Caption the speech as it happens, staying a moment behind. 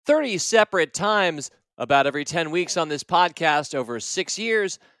30 separate times about every 10 weeks on this podcast over 6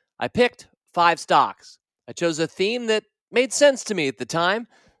 years, I picked 5 stocks. I chose a theme that made sense to me at the time,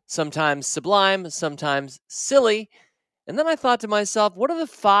 sometimes sublime, sometimes silly. And then I thought to myself, what are the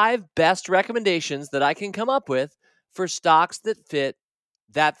 5 best recommendations that I can come up with for stocks that fit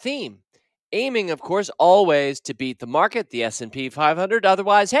that theme? Aiming, of course, always to beat the market, the S&P 500.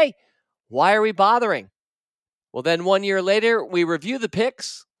 Otherwise, hey, why are we bothering? Well, then 1 year later, we review the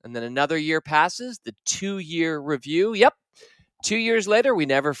picks, and then another year passes, the 2-year review. Yep, 2 years later, we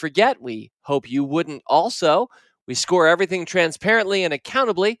never forget. We hope you wouldn't also. We score everything transparently and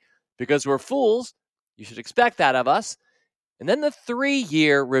accountably because we're fools. You should expect that of us. And then the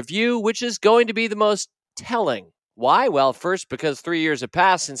 3-year review, which is going to be the most telling. Why? Well, first, because 3 years have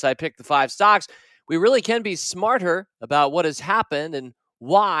passed since I picked the 5 stocks. We really can be smarter about what has happened and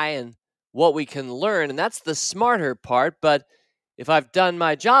why and what we can learn. And that's the smarter part. But if I've done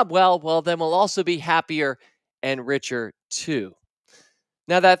my job well, then we'll also be happier and richer too.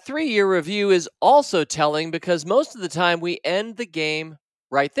 Now, that 3-year review is also telling because most of the time we end the game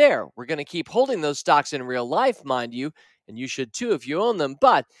right there. We're going to keep holding those stocks in real life, mind you, and you should too if you own them.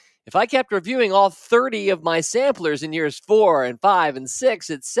 But if I kept reviewing all 30 of my samplers in years 4 and 5 and 6,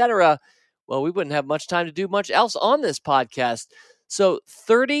 etc., well, we wouldn't have much time to do much else on this podcast. So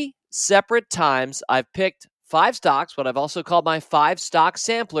 30 separate times I've picked 5 stocks, what I've also called my 5 stock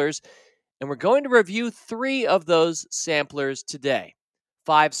samplers, and we're going to review 3 of those samplers today.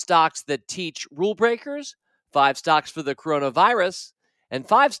 5 stocks that teach rule breakers, 5 stocks for the coronavirus, and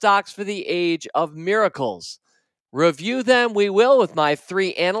 5 stocks for the age of miracles. Review them we will with my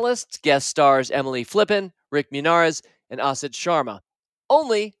 3 analysts, guest stars Emily Flippen, Rick Munares, and Asit Sharma.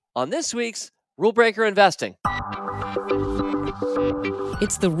 Only on this week's Rule Breaker Investing.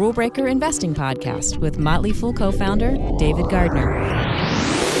 It's the Rule Breaker Investing Podcast with Motley Fool co-founder David Gardner.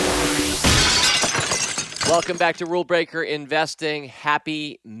 Welcome back to Rule Breaker Investing.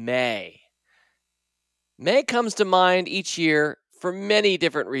 Happy May. May comes to mind each year for many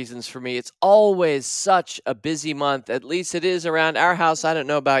different reasons for me. It's always such a busy month. At least it is around our house. I don't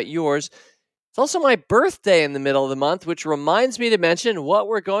know about yours. It's also my birthday in the middle of the month, which reminds me to mention what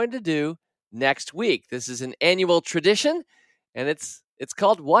we're going to do next week. This is an annual tradition, and it's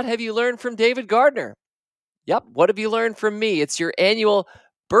called What Have You Learned from David Gardner? Yep, what have you learned from me? It's your annual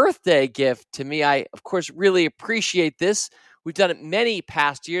birthday gift to me. I, of course, really appreciate this. We've done it many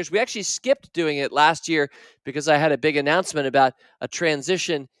past years. We actually skipped doing it last year because I had a big announcement about a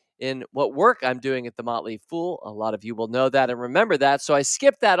transition in what work I'm doing at the Motley Fool. A lot of you will know that and remember that. So I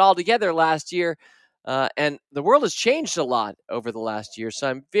skipped that altogether last year. And the world has changed a lot over the last year. So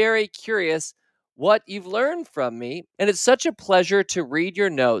I'm very curious what you've learned from me. And it's such a pleasure to read your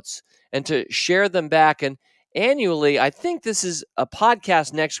notes and to share them back. And annually, I think this is a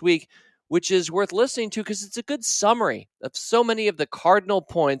podcast next week which is worth listening to because it's a good summary of so many of the cardinal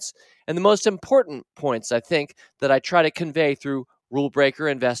points and the most important points, I think, that I try to convey through Rule Breaker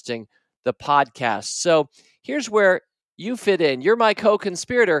Investing, the podcast. So here's where you fit in. You're my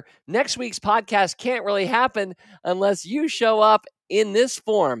co-conspirator. Next week's podcast can't really happen unless you show up in this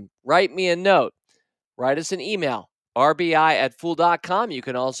form. Write me a note. Write us an email, rbi@fool.com. You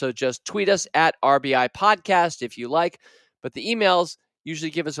can also just tweet us at RBI Podcast if you like. But the emails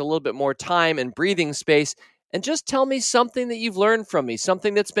usually give us a little bit more time and breathing space. And just tell me something that you've learned from me,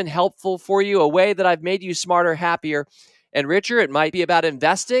 something that's been helpful for you, a way that I've made you smarter, happier, and richer. It might be about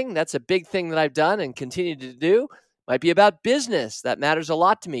investing. That's a big thing that I've done and continue to do. Might be about business. That matters a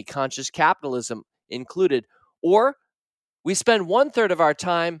lot to me, conscious capitalism included. Or we spend 1/3 of our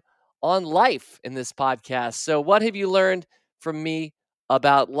time on life in this podcast. So what have you learned from me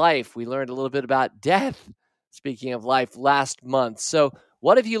about life? We learned a little bit about death, speaking of life, last month. So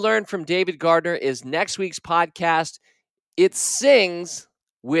what have you learned from David Gardner is next week's podcast. It sings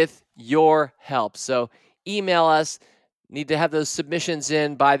with your help. So email us. Need to have those submissions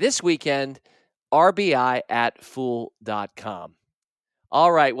in by this weekend, rbi@fool.com.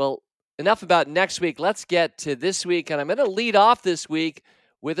 All right, well, enough about next week. Let's get to this week. And I'm going to lead off this week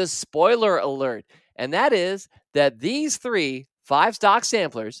with a spoiler alert. And that is that these 3 5-stock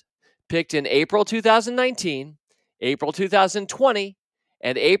samplers picked in April 2019, April 2020,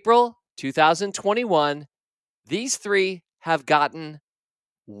 and April 2021, these 3 have gotten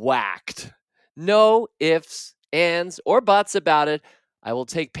whacked. No ifs, ands, or buts about it. I will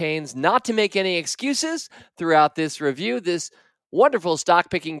take pains not to make any excuses throughout this review. This wonderful stock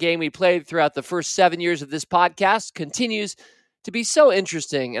picking game we played throughout the first 7 years of this podcast continues to be so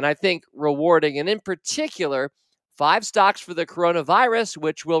interesting and I think rewarding. And in particular, 5 stocks for the coronavirus,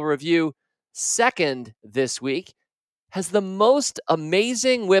 which we'll review second this week, has the most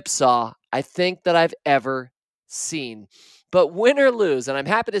amazing whipsaw I think that I've ever seen. But win or lose, and I'm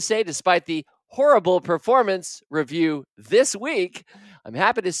happy to say, despite the horrible performance review this week, I'm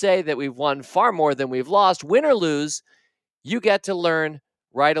happy to say that we've won far more than we've lost. Win or lose, you get to learn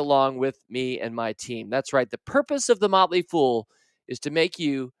right along with me and my team. That's right. The purpose of the Motley Fool is to make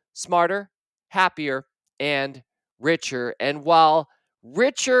you smarter, happier, and richer. And while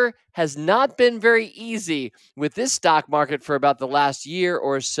richer has not been very easy with this stock market for about the last year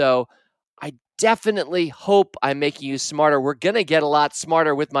or so, I definitely hope I'm making you smarter. We're going to get a lot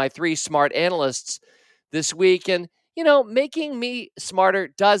smarter with my 3 smart analysts this week. And, making me smarter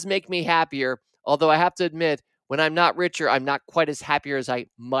does make me happier. Although I have to admit, when I'm not richer, I'm not quite as happier as I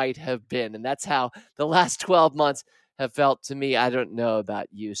might have been. And that's how the last 12 months have felt to me. I don't know about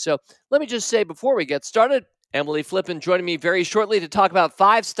you. So let me just say before we get started, Emily Flippen joining me very shortly to talk about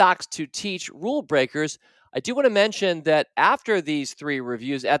 5 stocks to teach rule breakers. I do want to mention that after these 3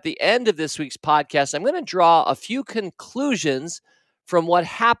 reviews, at the end of this week's podcast, I'm going to draw a few conclusions from what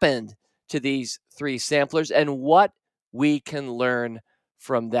happened to these 3 samplers and what we can learn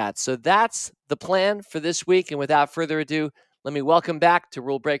from that. So that's the plan for this week. And without further ado, let me welcome back to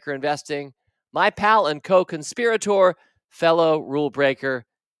Rule Breaker Investing my pal and co-conspirator, fellow rule breaker,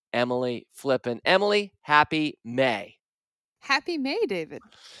 Emily Flippen. Emily, happy May. Happy May, David.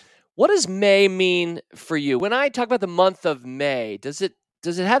 What does May mean for you? When I talk about the month of May, does it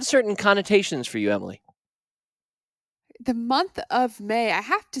have certain connotations for you, Emily? The month of May, I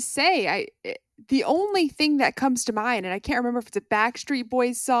have to say, the only thing that comes to mind, and I can't remember if it's a Backstreet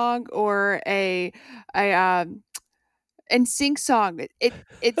Boys song or a NSYNC song.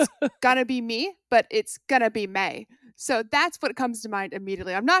 It's gonna be me, but it's gonna be May. So that's what comes to mind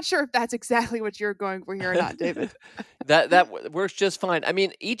immediately. I'm not sure if that's exactly what you're going for here or not, David. That works just fine. I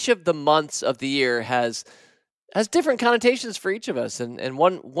mean, each of the months of the year has different connotations for each of us, and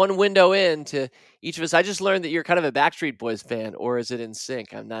one window into each of us. I just learned that you're kind of a Backstreet Boys fan, or is it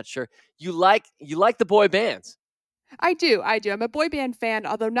NSYNC? I'm not sure. You like the boy bands. I do. I'm a boy band fan,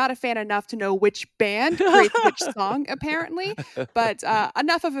 although not a fan enough to know which band creates which song, apparently, but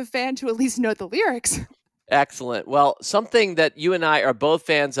enough of a fan to at least know the lyrics. Excellent. Well, something that you and I are both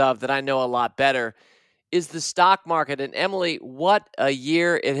fans of that I know a lot better is the stock market. And Emily, what a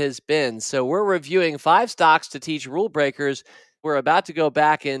year it has been. So we're reviewing 5 stocks to teach rule breakers. We're about to go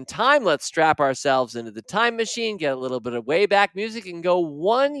back in time. Let's strap ourselves into the time machine, get a little bit of way back music, and go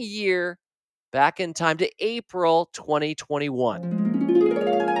 1 year back in time to April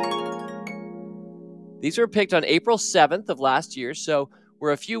 2021. These were picked on April 7th of last year, so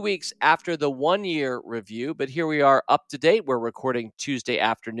we're a few weeks after the 1-year review, but here we are up to date. We're recording Tuesday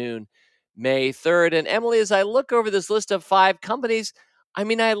afternoon, May 3rd. And Emily, as I look over this list of 5 companies, I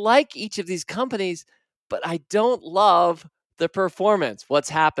mean, I like each of these companies, but I don't love the performance,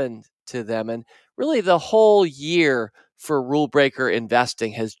 what's happened to them. And really the whole year for rule breaker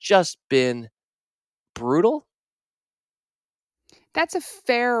investing has just been brutal. That's a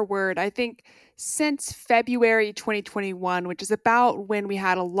fair word. I think since February 2021, which is about when we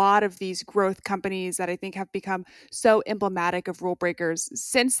had a lot of these growth companies that I think have become so emblematic of rule breakers,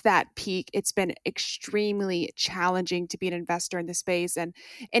 since that peak, it's been extremely challenging to be an investor in the space. And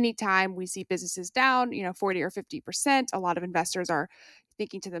anytime we see businesses down, 40 or 50%, a lot of investors are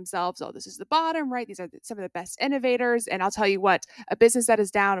thinking to themselves, oh, this is the bottom, right? These are some of the best innovators. And I'll tell you what, a business that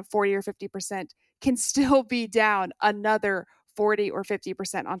is down 40 or 50% can still be down another 40 or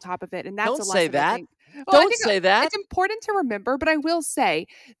 50% on top of it. And that's Don't a lesson, say that. I think. Don't say that. It's important to remember, but I will say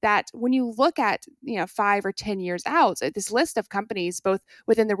that when you look at, 5 or 10 years out, this list of companies, both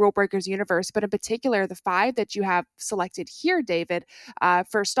within the rule breakers universe, but in particular, the 5 that you have selected here, David,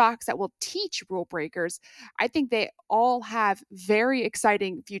 for stocks that will teach rule breakers, I think they all have very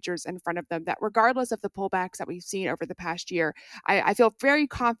exciting futures in front of them that regardless of the pullbacks that we've seen over the past year, I feel very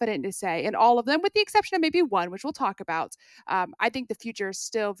confident to say, in all of them, with the exception of maybe one, which we'll talk about, I think the future is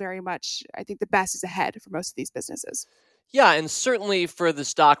still very much, I think the best is ahead for most of these businesses. Yeah, and certainly for the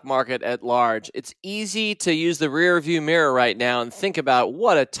stock market at large, it's easy to use the rear view mirror right now and think about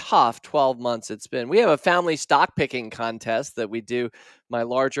what a tough 12 months it's been. We have a family stock picking contest that we do, my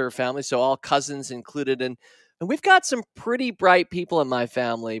larger family, so all cousins included. And we've got some pretty bright people in my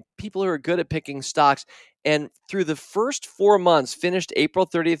family, people who are good at picking stocks. And through the first 4 months, finished April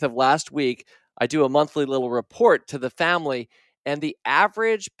 30th of last week, I do a monthly little report to the family, and the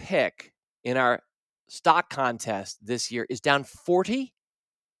average pick in our stock contest this year is down 40%.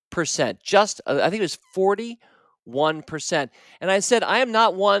 Just, I think it was 41%. And I said, I am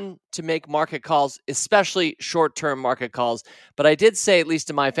not one to make market calls, especially short-term market calls. But I did say, at least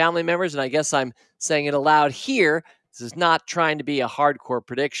to my family members, and I guess I'm saying it aloud here, This is not trying to be a hardcore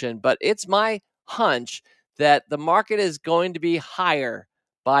prediction, but it's my hunch that the market is going to be higher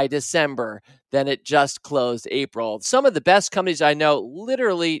by December than it just closed April. Some of the best companies I know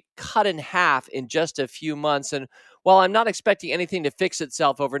literally cut in half in just a few months. And while I'm not expecting anything to fix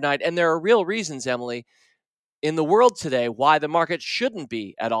itself overnight, and there are real reasons, Emily, in the world today why the market shouldn't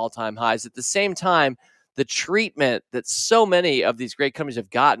be at all-time highs, at the same time, the treatment that so many of these great companies have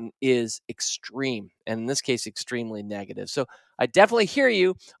gotten is extreme, and in this case, extremely negative. So I definitely hear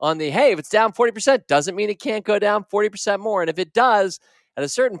you on the, hey, if it's down 40%, doesn't mean it can't go down 40% more. And if it does, at a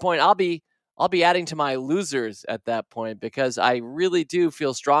certain point, I'll be adding to my losers at that point, because I really do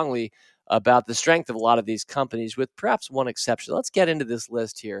feel strongly about the strength of a lot of these companies, with perhaps one exception. Let's get into this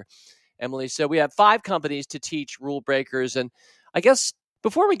list here, Emily. So we have 5 companies to teach rule breakers. And I guess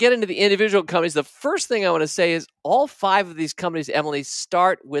before we get into the individual companies, the first thing I want to say is all 5 of these companies, Emily,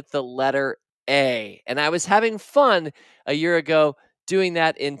 start with the letter A. And I was having fun a year ago doing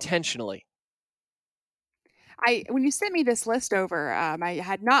that intentionally. When you sent me this list over, I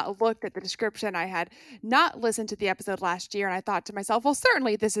had not looked at the description. I had not listened to the episode last year, and I thought to myself, well,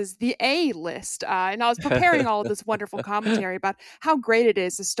 certainly this is the A list. And I was preparing all of this wonderful commentary about how great it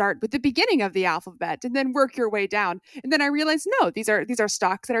is to start with the beginning of the alphabet and then work your way down. And then I realized, no, these are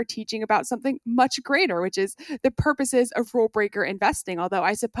stocks that are teaching about something much greater, which is the purposes of rule breaker investing. Although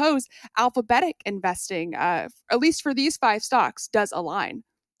I suppose alphabetic investing, at least for these 5 stocks, does align.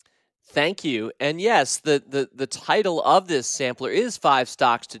 Thank you. And yes, the title of this sampler is 5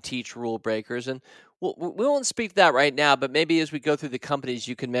 stocks to teach rule breakers. And we won't speak to that right now, but maybe as we go through the companies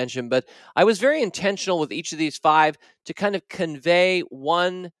you can mention. But I was very intentional with each of these 5 to kind of convey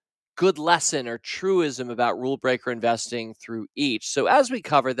one good lesson or truism about rule breaker investing through each. So as we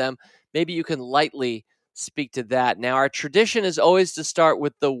cover them, maybe you can lightly speak to that. Now, our tradition is always to start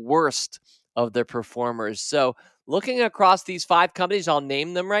with the worst of the performers. So looking across these 5 companies, I'll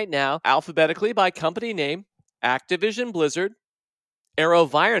name them right now, alphabetically by company name: Activision Blizzard,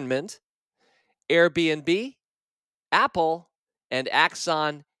 AeroVironment, Airbnb, Apple, and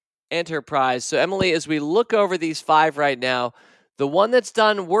Axon Enterprise. So Emily, as we look over these 5 right now, the one that's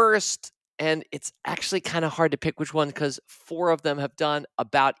done worst, and it's actually kind of hard to pick which one because 4 of them have done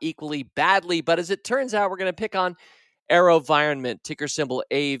about equally badly, but as it turns out, we're going to pick on AeroVironment, ticker symbol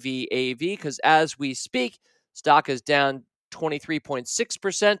AVAV, because as we speak, stock is down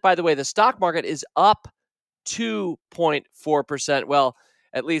 23.6%. By the way, the stock market is up 2.4%. Well,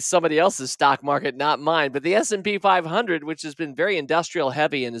 at least somebody else's stock market, not mine. But the S&P 500, which has been very industrial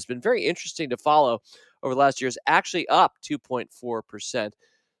heavy and has been very interesting to follow over the last year, is actually up 2.4%.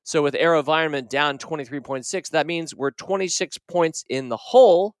 So with AeroVironment down 23.6, that means we're 26 points in the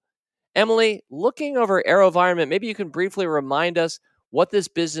hole. Emily, looking over AeroVironment, maybe you can briefly remind us what this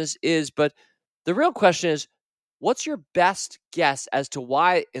business is, but the real question is, what's your best guess as to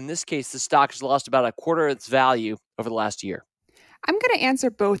why, in this case, the stock has lost about a quarter of its value over the last year? I'm going to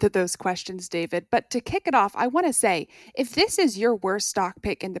answer both of those questions, David. But to kick it off, I want to say, if this is your worst stock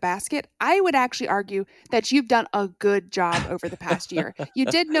pick in the basket, I would actually argue that you've done a good job over the past year. You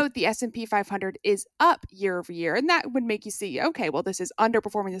did note the S&P 500 is up year over year, and that would make you see, okay, well, this is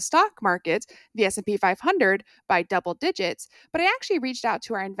underperforming the stock market, the S&P 500, by double digits. But I actually reached out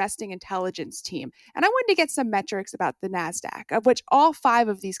to our investing intelligence team, and I wanted to get some metrics about the NASDAQ, of which all 5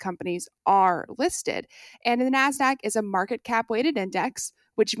 of these companies are listed. And the NASDAQ is a market cap weighted index,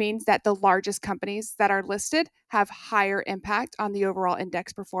 which means that the largest companies that are listed have higher impact on the overall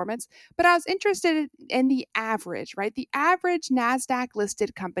index performance. But I was interested in the average, right? The average NASDAQ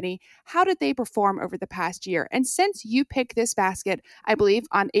listed company, how did they perform over the past year? And since you picked this basket, I believe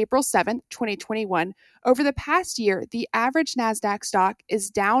on April 7th, 2021, over the past year, the average NASDAQ stock is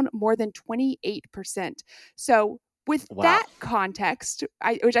down more than 28%. So with that context,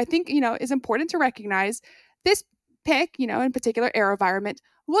 which I think, is important to recognize, this pick, in particular AeroVironment,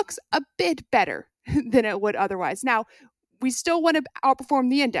 looks a bit better than it would otherwise. Now, we still want to outperform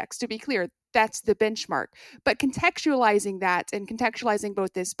the index, to be clear. That's the benchmark. But contextualizing that and contextualizing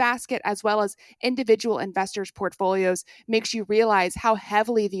both this basket as well as individual investors' portfolios makes you realize how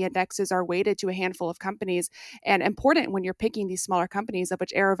heavily the indexes are weighted to a handful of companies, and important when you're picking these smaller companies, of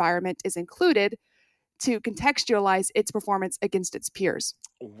which AeroVironment is included, to contextualize its performance against its peers.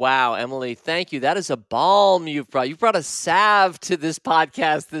 Wow, Emily, thank you. That is a balm you've brought. You've brought a salve to this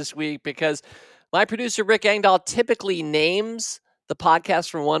podcast this week, because my producer, Rick Engdahl, typically names the podcast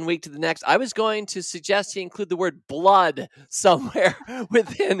from one week to the next. I was going to suggest he include the word blood somewhere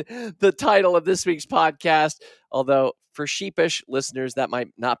within the title of this week's podcast, although for sheepish listeners, that might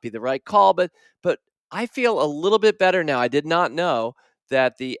not be the right call, but I feel a little bit better now. I did not know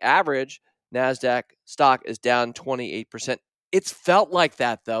that the average NASDAQ stock is down 28%. It's felt like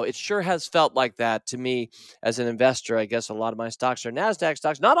that, though. It sure has felt like that to me as an investor. I guess a lot of my stocks are NASDAQ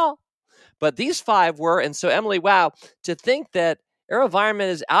stocks, not all, but these 5 were. And so, Emily, wow, to think that AeroVironment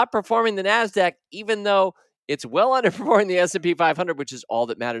is outperforming the NASDAQ, even though it's well underperforming the S&P 500, which is all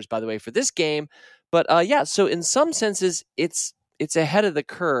that matters, by the way, for this game. But yeah, so in some senses, it's ahead of the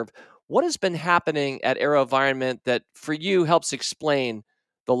curve. What has been happening at AeroVironment that, for you, helps explain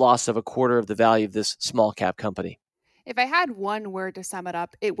the loss of a quarter of the value of this small cap company? If I had one word to sum it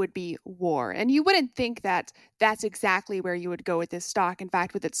up, it would be war. And you wouldn't think that that's exactly where you would go with this stock. In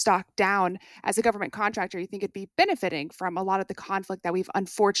fact, with its stock down as a government contractor, you think it'd be benefiting from a lot of the conflict that we've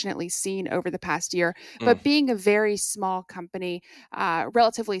unfortunately seen over the past year. But being a very small company,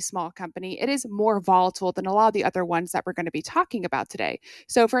 relatively small company, it is more volatile than a lot of the other ones that we're going to be talking about today.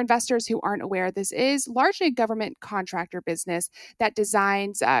 So for investors who aren't aware, this is largely a government contractor business that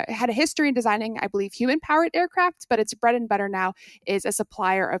designs, had a history in designing, I believe, human-powered aircraft, but its bread and butter now is a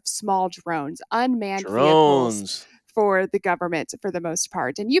supplier of small drones, unmanned vehicles for the government for the most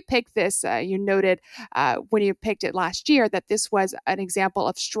part. And you picked this, you noted when you picked it last year that this was an example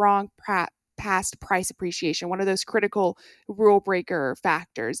of strong past price appreciation, one of those critical rule breaker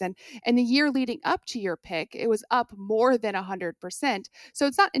factors. And in the year leading up to your pick, it was up more than 100%. So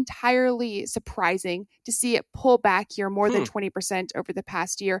it's not entirely surprising to see it pull back here more than 20% over the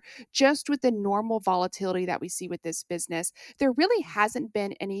past year, just with the normal volatility that we see with this business. There really hasn't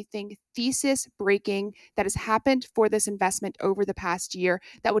been anything thesis breaking that has happened for this investment over the past year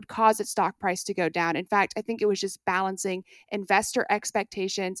that would cause its stock price to go down. In fact, I think it was just balancing investor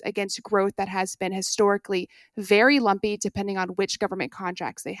expectations against growth that has been historically very lumpy depending on which government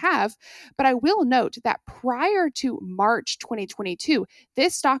contracts they have. But I will note that prior to March 2022,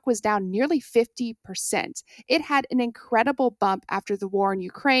 this stock was down nearly 50%. It had an incredible bump after the war in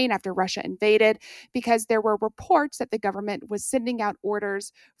Ukraine, after Russia invaded, because there were reports that the government was sending out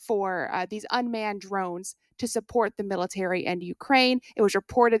orders for these unmanned drones to support the military in Ukraine. It was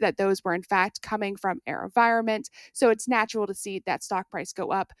reported that those were in fact coming from AeroVironment. So it's natural to see that stock price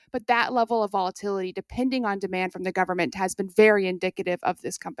go up. But that level of volatility, depending on demand from the government, has been very indicative of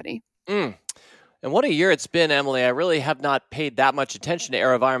this company. And what a year it's been, Emily. I really have not paid that much attention to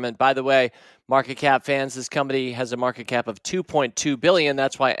AeroVironment. By the way, market cap fans, this company has a market cap of $2.2 billion.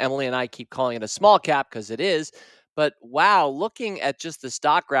 That's why Emily and I keep calling it a small cap, because it is. But wow, looking at just the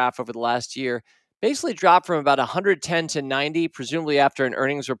stock graph over the last year, basically dropped from about 110 to 90, presumably after an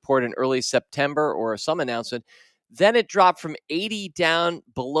earnings report in early September or some announcement. Then it dropped from 80 down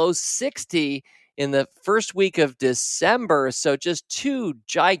below 60 in the first week of December. So just 2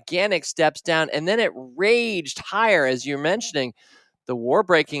 gigantic steps down. And then it raged higher, as you're mentioning, the war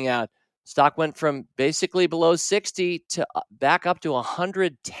breaking out. Stock went from basically below 60 to back up to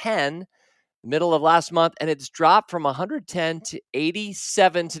 110 middle of last month, and it's dropped from 110 to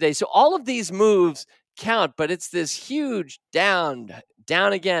 87 today. So all of these moves count, but it's this huge down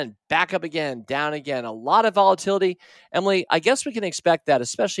again, back up again, down again. A lot of volatility. Emily, I guess we can expect that,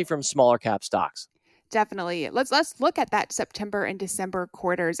 especially from smaller cap stocks. Definitely. Let's look at that September and December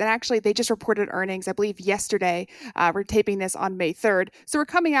quarters. And actually, they just reported earnings, I believe, yesterday. We're taping this on May 3rd. So we're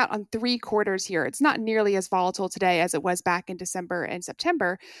coming out on 3 quarters here. It's not nearly as volatile today as it was back in December and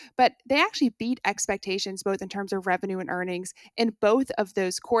September, but they actually beat expectations both in terms of revenue and earnings in both of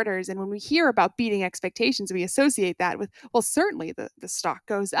those quarters. And when we hear about beating expectations, we associate that with, well, certainly the stock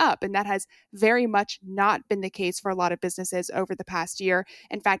goes up. And that has very much not been the case for a lot of businesses over the past year.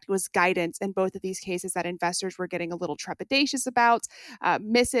 In fact, it was guidance in both of these cases that investors were getting a little trepidatious about.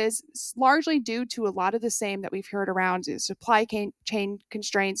 Misses largely due to a lot of the same that we've heard around supply chain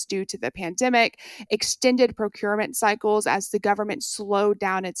constraints due to the pandemic, extended procurement cycles as the government slowed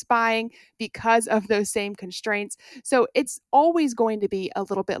down its buying because of those same constraints. So it's always going to be a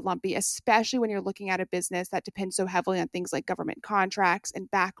little bit lumpy, especially when you're looking at a business that depends so heavily on things like government contracts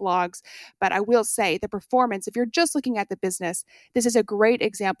and backlogs. But I will say the performance, if you're just looking at the business, this is a great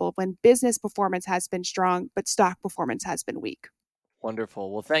example of when business performance has been strong, but stock performance has been weak.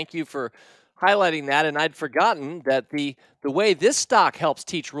 Wonderful. Well, thank you for highlighting that. And I'd forgotten that the way this stock helps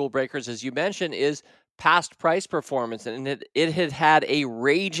teach rule breakers, as you mentioned, is past price performance. And it had had a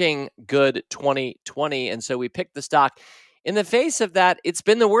raging good 2020. And so we picked the stock. In the face of that, it's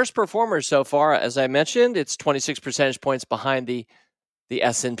been the worst performer so far. As I mentioned, it's 26 percentage points behind the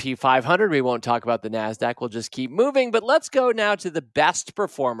S&P 500. We won't talk about the NASDAQ. We'll just keep moving. But let's go now to the best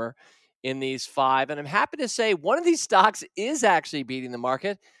performer in these 5. And I'm happy to say one of these stocks is actually beating the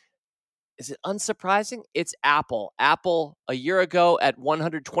market. Is it unsurprising? It's Apple. Apple a year ago at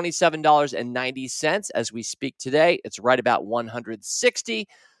 $127.90. As we speak today, it's right about $160.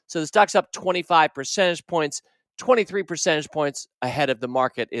 So the stock's up 25 percentage points, 23 percentage points ahead of the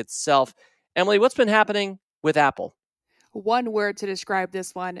market itself. Emily, what's been happening with Apple? One word to describe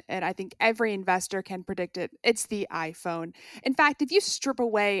this one, and I think every investor can predict it. It's the iPhone. In fact, if you strip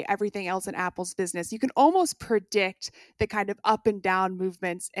away everything else in Apple's business, you can almost predict the kind of up and down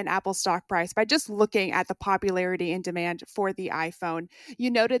movements in Apple's stock price by just looking at the popularity and demand for the iPhone.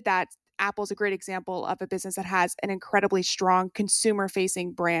 You noted that Apple's a great example of a business that has an incredibly strong consumer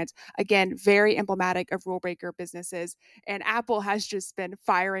facing brand. Again, very emblematic of rule breaker businesses. And Apple has just been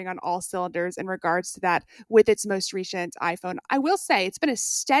firing on all cylinders in regards to that with its most recent iPhone. I will say it's been a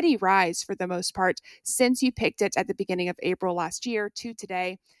steady rise for the most part since you picked it at the beginning of April last year to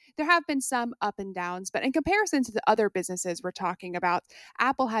today. There have been some up and downs, but in comparison to the other businesses we're talking about,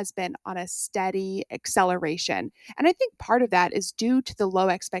 Apple has been on a steady acceleration. And I think part of that is due to the low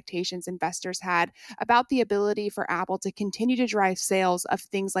expectations investors had about the ability for Apple to continue to drive sales of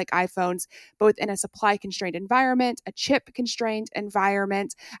things like iPhones, both in a supply constrained environment, a chip constrained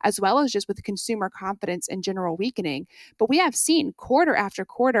environment, as well as just with consumer confidence in general weakening. But we have seen quarter after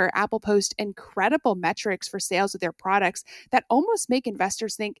quarter, Apple post incredible metrics for sales of their products that almost make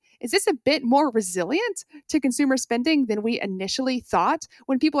investors think, is this a bit more resilient to consumer spending than we initially thought?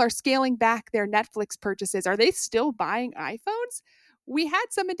 When people are scaling back their Netflix purchases, are they still buying iPhones? We had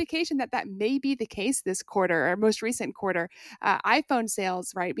some indication that that may be the case this quarter, or most recent quarter. iPhone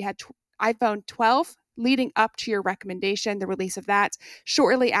sales, right? We had iPhone 12 leading up to your recommendation, the release of that.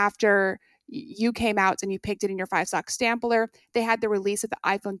 Shortly after you came out and you picked it in your 5-stock sampler, they had the release of the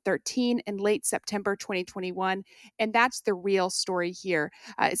iPhone 13 in late September 2021. And that's the real story here.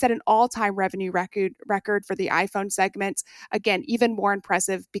 It set an all-time revenue record for the iPhone segment. Again, even more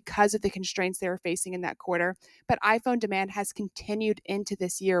impressive because of the constraints they were facing in that quarter. But iPhone demand has continued into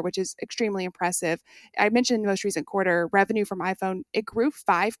this year, which is extremely impressive. I mentioned in the most recent quarter, revenue from iPhone, it grew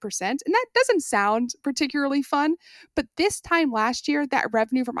 5%. And that doesn't sound particularly fun. But this time last year, that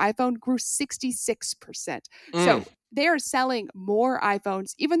revenue from iPhone grew 66%. So they are selling more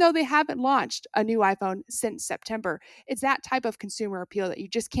iPhones, even though they haven't launched a new iPhone since September. It's that type of consumer appeal that you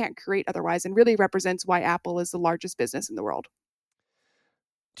just can't create otherwise, and really represents why Apple is the largest business in the world.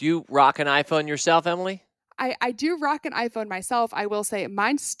 Do you rock an iPhone yourself, Emily? I do rock an iPhone myself. I will say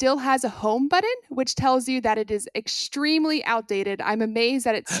mine still has a home button, which tells you that it is extremely outdated. I'm amazed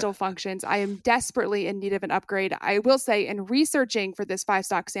that it still functions. I am desperately in need of an upgrade. I will say, in researching for this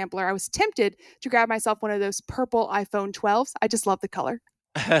 5-stock sampler, I was tempted to grab myself one of those purple iPhone 12s. I just love the color.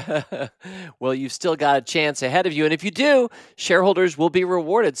 Well, you've still got a chance ahead of you. And if you do, shareholders will be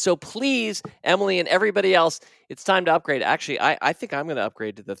rewarded. So please, Emily and everybody else, it's time to upgrade. Actually, I think I'm going to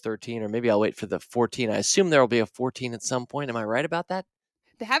upgrade to the 13, or maybe I'll wait for the 14. I assume there will be a 14 at some point. Am I right about that?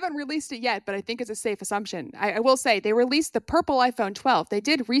 They haven't released it yet, but I think it's a safe assumption. I will say they released the purple iPhone 12. They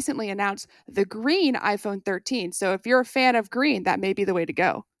did recently announce the green iPhone 13. So if you're a fan of green, that may be the way to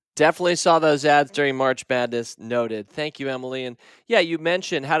go. Definitely saw those ads during March Madness. Noted. Thank you, Emily. And yeah, you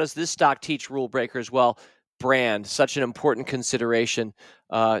mentioned, how does this stock teach rule breakers? Well, brand, such an important consideration.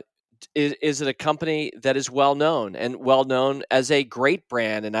 Is it a company that is well known, and well known as a great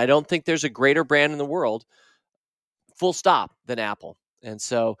brand? And I don't think there's a greater brand in the world, full stop, than Apple. And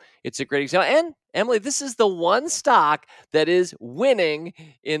so it's a great example. And Emily, this is the one stock that is winning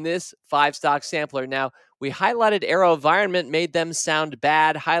in this 5-stock sampler. Now, we highlighted AeroVironment, made them sound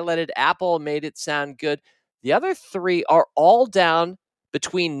bad. Highlighted Apple, made it sound good. The other three are all down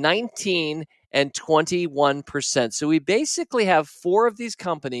between 19 and 21%. So we basically have 4 of these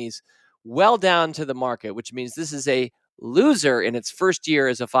companies well down to the market, which means this is a loser in its first year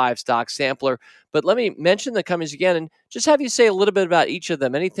as a 5-stock sampler. But let me mention the companies again and just have you say a little bit about each of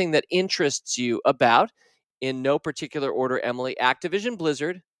them. Anything that interests you about, in no particular order, Emily: Activision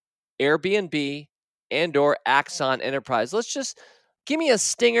Blizzard, Airbnb, and/or Axon Enterprise. Let's just give me a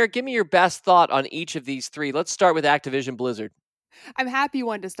stinger. Give me your best thought on each of these 3. Let's start with Activision Blizzard. I'm happy you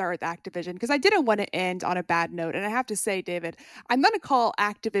wanted to start with Activision because I didn't want to end on a bad note. And I have to say, David, I'm going to call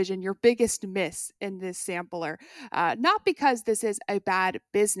Activision your biggest miss in this sampler. Not because this is a bad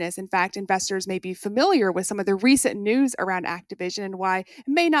business. In fact, investors may be familiar with some of the recent news around Activision and why it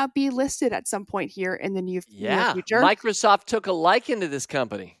may not be listed at some point here in the near future. Microsoft took a liking to this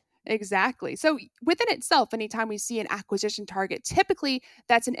company. Exactly. So within itself, anytime we see an acquisition target, typically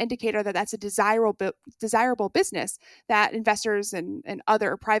that's an indicator that that's a desirable business that investors and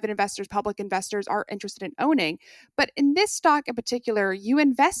other private investors, public investors are interested in owning. But in this stock in particular, you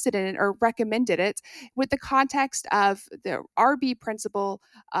invested in it or recommended it with the context of the RB principle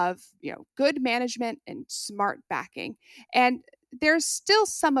of, good management and smart backing. And there's still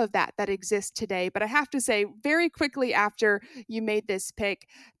some of that exists today. But I have to say, very quickly after you made this pick,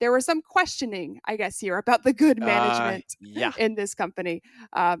 there was some questioning, I guess, here about the good management Yeah. in this company.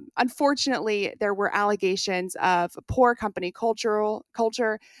 Unfortunately, there were allegations of poor company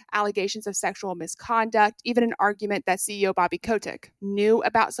culture, allegations of sexual misconduct, even an argument that CEO Bobby Kotick knew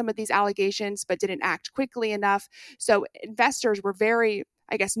about some of these allegations but didn't act quickly enough. So investors were very,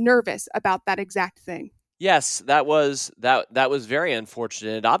 I guess, nervous about that exact thing. Yes, that was very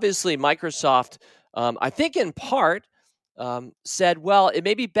unfortunate. Obviously, Microsoft, I think in part, said, well, it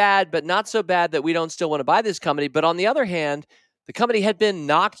may be bad, but not so bad that we don't still want to buy this company. But on the other hand, the company had been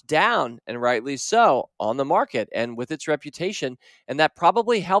knocked down, and rightly so, on the market and with its reputation. And that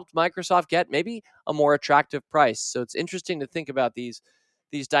probably helped Microsoft get maybe a more attractive price. So it's interesting to think about these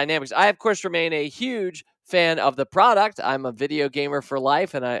dynamics. I, of course, remain a huge fan of the product. I'm a video gamer for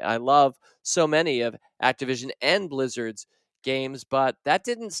life, and I love so many of Activision and Blizzard's games. But that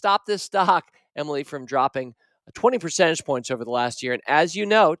didn't stop this stock, Emily, from dropping 20 percentage points over the last year. And as you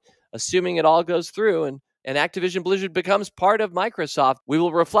note, assuming it all goes through and Activision Blizzard becomes part of Microsoft, we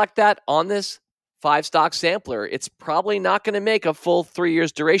will reflect that on this 5-stock sampler. It's probably not going to make a full 3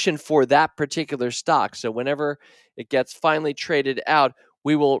 years duration for that particular stock. So whenever it gets finally traded out,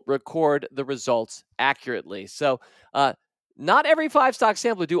 we will record the results accurately. So not every 5-stock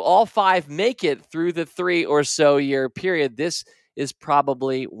sampler do all 5 make it through the 3 or so year period. This is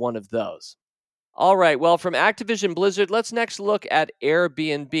probably one of those. All right, well, from Activision Blizzard, let's next look at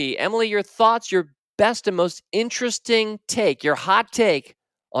Airbnb. Emily, your thoughts, your best and most interesting take, your hot take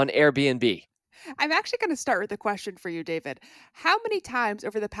on Airbnb. I'm actually going to start with a question for you, David. How many times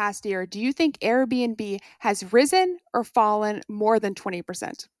over the past year do you think Airbnb has risen or fallen more than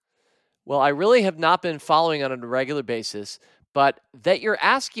 20%? Well, I really have not been following on a regular basis, but that you're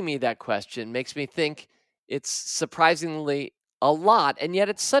asking me that question makes me think it's surprisingly a lot. And yet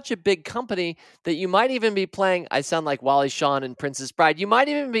it's such a big company that you might even be playing, I sound like Wally Shawn and Princess Bride, you might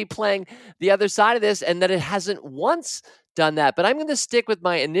even be playing the other side of this and that it hasn't once done that. But I'm going to stick with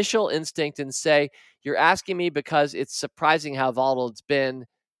my initial instinct and say you're asking me because it's surprising how volatile it's been.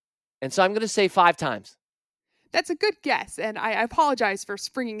 And so I'm going to say 5 times. That's a good guess, and I apologize for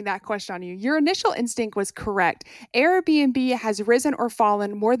springing that question on you. Your initial instinct was correct. Airbnb has risen or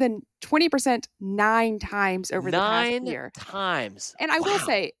fallen more than 20% 9 times over the past year. 9 times. And I will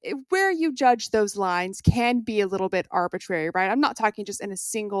say, where you judge those lines can be a little bit arbitrary, right? I'm not talking just in a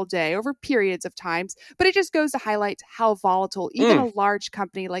single day, over periods of times, but it just goes to highlight how volatile even a large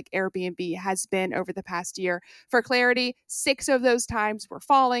company like Airbnb has been over the past year. For clarity, 6 of those times were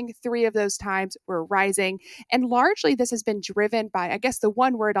falling, 3 of those times were rising. And largely, this has been driven by, I guess, the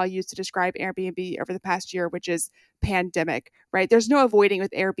one word I'll use to describe Airbnb over the past year, which is pandemic, right? There's no avoiding with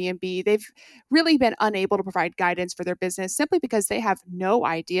Airbnb. They've really been unable to provide guidance for their business simply because they have no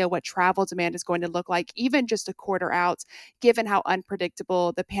idea what travel demand is going to look like, even just a quarter out, given how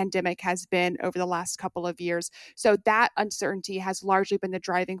unpredictable the pandemic has been over the last couple of years. So that uncertainty has largely been the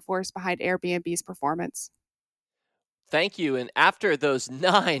driving force behind Airbnb's performance. Thank you. And after those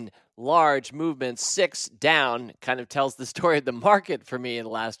 9 large movements, 6 down, kind of tells the story of the market for me in the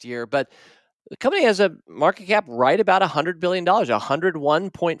last year. But the company has a market cap right about $100 billion,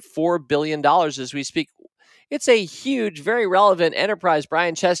 $101.4 billion as we speak. It's a huge, very relevant enterprise.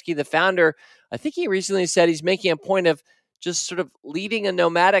 Brian Chesky, the founder, I think he recently said he's making a point of just sort of leading a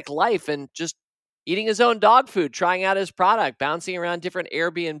nomadic life and just eating his own dog food, trying out his product, bouncing around different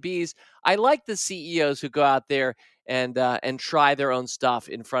Airbnbs. I like the CEOs who go out there and try their own stuff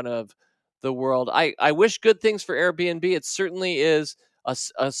in front of the world. I wish good things for Airbnb. It certainly is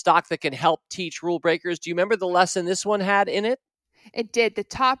a stock that can help teach rule breakers. Do you remember the lesson this one had in it? It did. The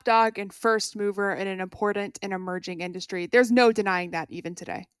top dog and first mover in an important and emerging industry. There's no denying that even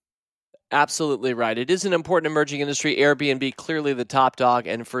today. Absolutely right. It is an important emerging industry. Airbnb, clearly the top dog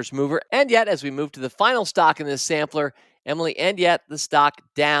and first mover. And yet, as we move to the final stock in this sampler, Emily, and yet the stock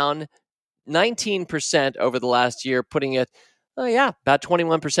down 19% over the last year, putting it, about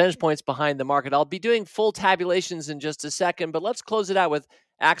 21 percentage points behind the market. I'll be doing full tabulations in just a second, but let's close it out with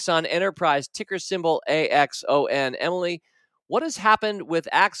Axon Enterprise, ticker symbol AXON. Emily, what has happened with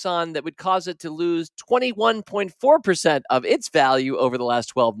Axon that would cause it to lose 21.4% of its value over the last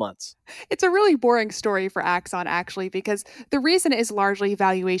 12 months? It's a really boring story for Axon, actually, because the reason is largely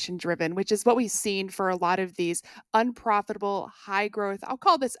valuation driven, which is what we've seen for a lot of these unprofitable, high growth, I'll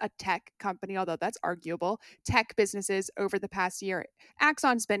call this a tech company, although that's arguable, tech businesses over the past year.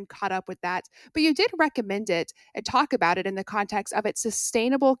 Axon's been caught up with that, but you did recommend it and talk about it in the context of its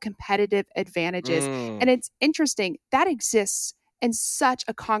sustainable competitive advantages. And it's interesting, that exists in such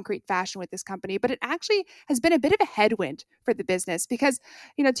a concrete fashion with this company, but it actually has been a bit of a headwind for the business because,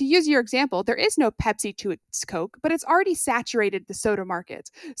 to use your example, there is no Pepsi to its Coke, but it's already saturated the soda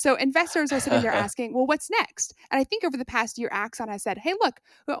market. So investors are sitting there asking, well, what's next? And I think over the past year, Axon has said, hey, look,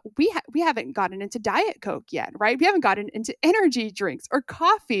 we haven't gotten into Diet Coke yet, right? We haven't gotten into energy drinks or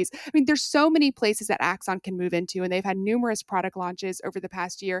coffees. I mean, there's so many places that Axon can move into, and they've had numerous product launches over the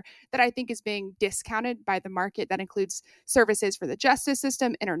past year that I think is being discounted by the market. That includes services for the justice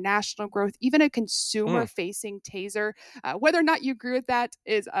system, international growth, even a consumer-facing taser. Whether or not you agree with that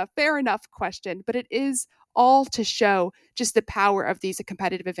is a fair enough question, but it is all to show just the power of these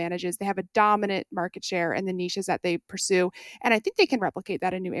competitive advantages. They have a dominant market share in the niches that they pursue, and I think they can replicate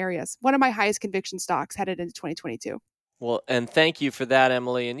that in new areas. One of my highest conviction stocks headed into 2022. Well, and thank you for that,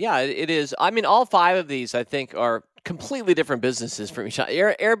 Emily. And yeah, it is. I mean, all five of these, I think, are completely different businesses from each other.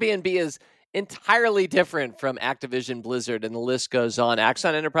 Airbnb is entirely different from Activision Blizzard, and the list goes on.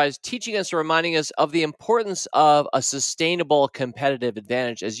 Axon Enterprise teaching us, reminding us of the importance of a sustainable competitive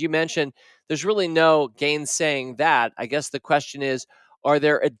advantage. As you mentioned, there's really no gainsaying that. I guess the question is,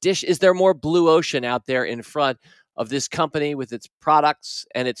 is there more blue ocean out there in front of this company with its products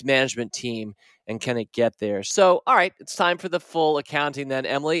and its management team, and can it get there? So, all right, it's time for the full accounting then,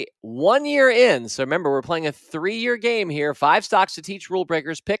 Emily. 1 year in. So remember, we're playing a 3-year game here. 5 stocks to teach rule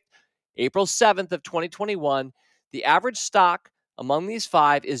breakers picked April 7th of 2021. The average stock among these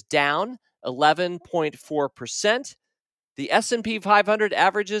 5 is down 11.4%. The S&P 500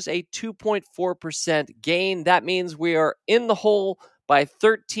 averages a 2.4% gain. That means we are in the hole by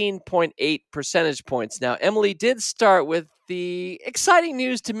 13.8 percentage points. Now, Emily did start with the exciting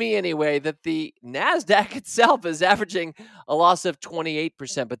news to me anyway, that the NASDAQ itself is averaging a loss of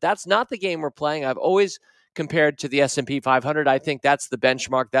 28%, but that's not the game we're playing. I've always compared to the S&P 500. I think that's the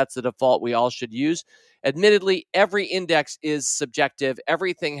benchmark. That's the default we all should use. Admittedly, every index is subjective.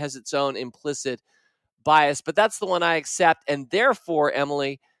 Everything has its own implicit bias, but that's the one I accept. And therefore,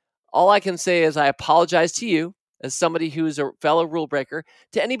 Emily, all I can say is I apologize to you as somebody who's a fellow rule breaker,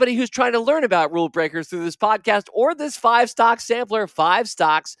 to anybody who's trying to learn about rule breakers through this podcast or this 5-stock sampler, 5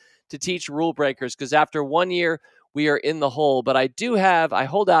 stocks to teach rule breakers, because after 1 year, we are in the hole. But I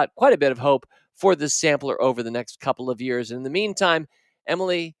hold out quite a bit of hope for this sampler over the next couple of years. And in the meantime,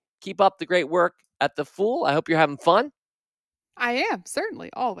 Emily, keep up the great work at The Fool. I hope you're having fun. I am, certainly,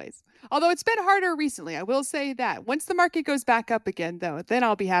 always. Although it's been harder recently, I will say that. Once the market goes back up again, though, then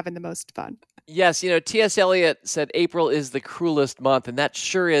I'll be having the most fun. Yes, T.S. Eliot said April is the cruelest month, and that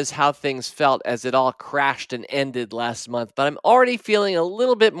sure is how things felt as it all crashed and ended last month. But I'm already feeling a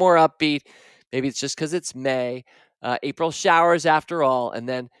little bit more upbeat. Maybe it's just because it's May. April showers after all, and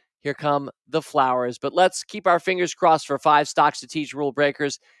then here come the flowers. But let's keep our fingers crossed for 5 stocks to teach rule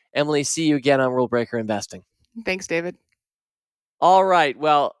breakers. Emily, see you again on Rule Breaker Investing. Thanks, David. All right,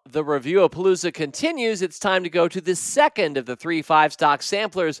 well, the Reviewapalooza continues. It's time to go to the second of the 3 5-stock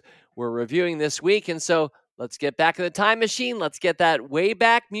samplers we're reviewing this week. And so let's get back in the time machine. Let's get that way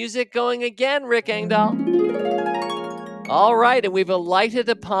back music going again, Rick Engdahl. All right, and we've alighted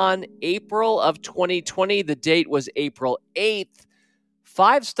upon April of 2020. The date was April 8th.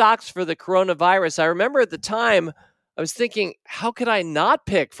 5 stocks for the coronavirus. I remember at the time, I was thinking, how could I not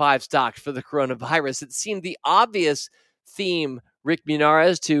pick 5 stocks for the coronavirus? It seemed the obvious theme, Rick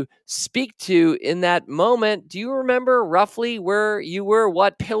Munarez, to speak to in that moment. Do you remember roughly where you were,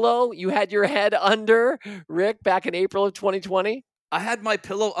 what pillow you had your head under, Rick, back in April of 2020? I had my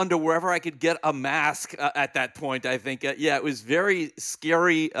pillow under wherever I could get a mask at that point, I think. It was very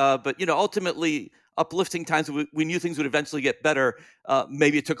scary, but, ultimately uplifting times. We knew things would eventually get better.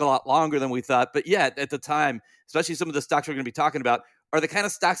 Maybe it took a lot longer than we thought. But yeah, at the time, especially some of the stocks we're going to be talking about, are the kind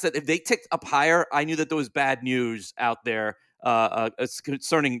of stocks that if they ticked up higher, I knew that there was bad news out there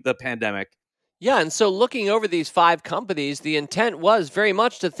concerning the pandemic. Yeah, and so looking over these 5 companies, the intent was very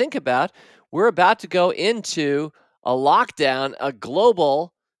much to think about, we're about to go into a lockdown, a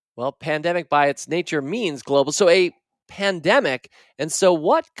global, pandemic by its nature means global, so a pandemic. And so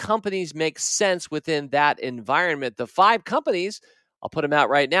what companies make sense within that environment? The 5 companies, I'll put them out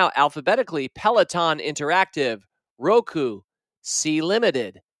right now, alphabetically: Peloton Interactive, Roku, Sea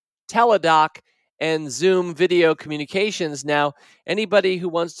Limited, Teladoc, and Zoom Video Communications. Now, anybody who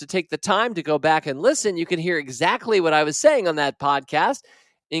wants to take the time to go back and listen, you can hear exactly what I was saying on that podcast,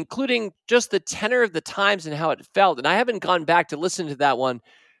 including just the tenor of the times and how it felt. And I haven't gone back to listen to that one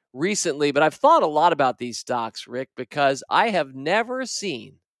recently, but I've thought a lot about these stocks, Rick, because I have never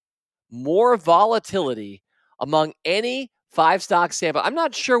seen more volatility among any 5-stock sample. I'm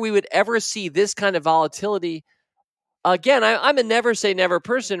not sure we would ever see this kind of volatility again. I'm a never say never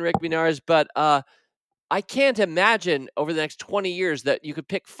person, Rick Munarez, but I can't imagine over the next 20 years that you could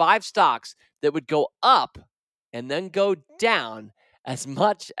pick 5 stocks that would go up and then go down as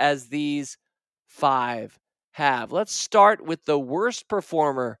much as these 5 have. Let's start with the worst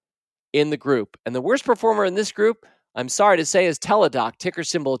performer in the group. And the worst performer in this group, I'm sorry to say, is Teladoc, ticker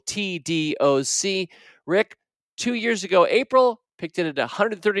symbol TDOC. Rick, 2 years ago, April, picked it at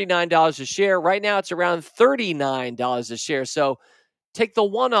 $139 a share. Right now, it's around $39 a share. So take the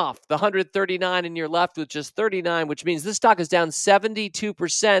one off, the 139, and you're left with just 39, which means this stock is down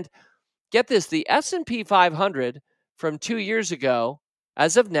 72%. Get this, the S&P 500 from 2 years ago,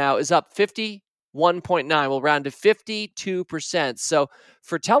 as of now, is up 51.9. We'll round to 52%. So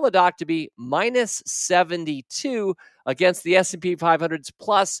for Teladoc to be minus 72 against the S&P 500's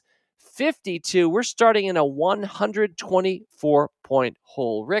plus 52, we're starting in a 124-point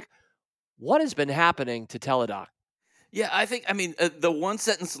hole. Rick, what has been happening to Teladoc? Yeah, the one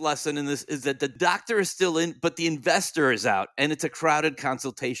sentence lesson in this is that the doctor is still in, but the investor is out, and it's a crowded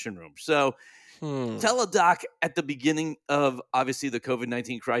consultation room. So Teladoc at the beginning of, obviously, the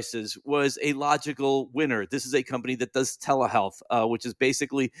COVID-19 crisis was a logical winner. This is a company that does telehealth, which is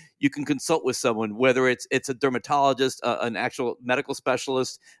basically you can consult with someone, whether it's a dermatologist, an actual medical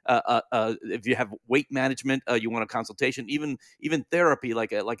specialist, if you have weight management, you want a consultation, even therapy,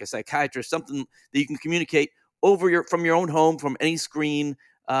 like a psychiatrist, something that you can communicate from your own home, from any screen.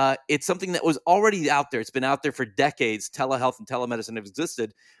 It's something that was already out there. It's been out there for decades. Telehealth and telemedicine have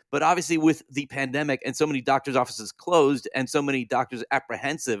existed. But obviously with the pandemic and so many doctors' offices closed and so many doctors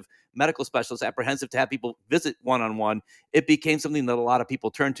medical specialists apprehensive to have people visit one-on-one, it became something that a lot of people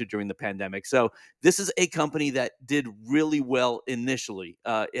turned to during the pandemic. So this is a company that did really well initially.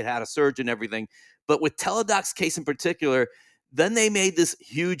 It had a surge and everything. But with Teladoc's case in particular, then they made this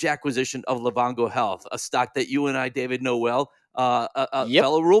huge acquisition of Livongo Health, a stock that you and I, David, know well, a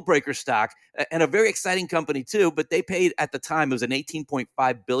fellow rule breaker stock, and a very exciting company too. But they paid at the time, it was an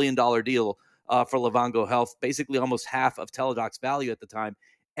 $18.5 billion deal for Livongo Health, basically almost half of Teladoc's value at the time.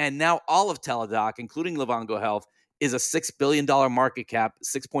 And now all of Teladoc, including Livongo Health, is a $6 billion market cap,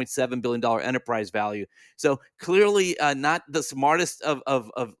 $6.7 billion enterprise value. So clearly not the smartest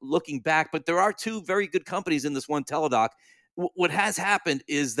of looking back, but there are two very good companies in this one, Teladoc. What has happened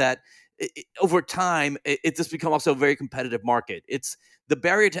is that over time, it's just become also a very competitive market. It's the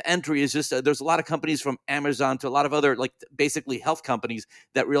barrier to entry is just there's a lot of companies from Amazon to a lot of other basically health companies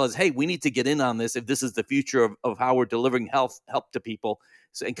that realize, hey, we need to get in on this if this is the future of how we're delivering help to people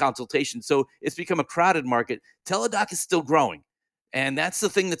and consultation. So it's become a crowded market. Teladoc is still growing. And that's the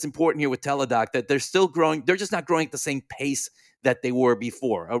thing that's important here with Teladoc, that they're still growing. They're just not growing at the same pace that they were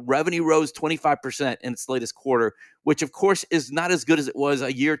before. Revenue rose 25% in its latest quarter, which of course is not as good as it was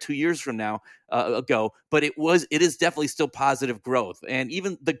a year, 2 years from now ago, but it is definitely still positive growth. And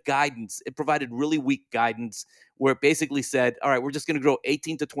even the guidance, it provided really weak guidance where it basically said, all right, we're just going to grow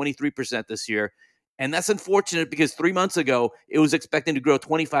 18 to 23% this year. And that's unfortunate because 3 months ago, it was expecting to grow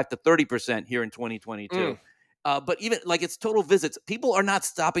 25 to 30% here in 2022. But even its total visits, people are not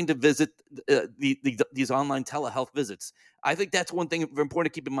stopping to visit these online telehealth visits. I think that's one thing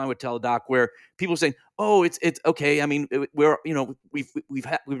important to keep in mind with Teladoc, where people are saying, "Oh, it's okay. I mean, we've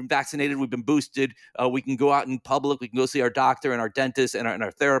been vaccinated, we've been boosted, we can go out in public, we can go see our doctor and our dentist and our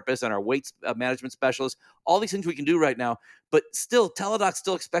therapist and our weight management specialist. All these things we can do right now." But still, Teladoc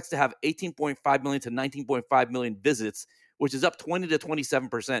still expects to have 18.5 million to 19.5 million visits, which is up 20 to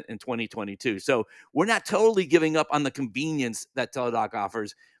 27% in 2022. So we're not totally giving up on the convenience that Teladoc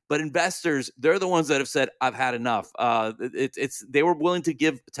offers, but investors, they're the ones that have said, I've had enough. They were willing to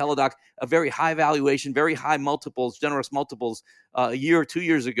give Teladoc a very high valuation, very high multiples, generous multiples a year or 2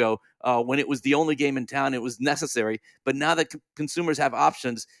 years ago when it was the only game in town. It was necessary. But now that consumers have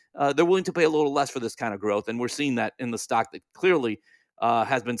options, they're willing to pay a little less for this kind of growth. And we're seeing that in the stock that clearly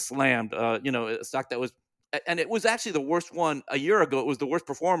has been slammed, a stock that was, and it was actually the worst one a year ago. It was the worst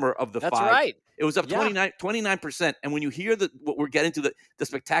performer of the five. That's right. It was up 29%. And when you hear what we're getting to, the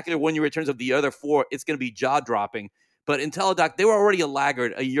spectacular one-year returns of the other four, it's going to be jaw-dropping. But in Teladoc, they were already a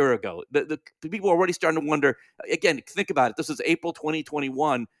laggard a year ago. The people are already starting to wonder. Again, think about it. This was April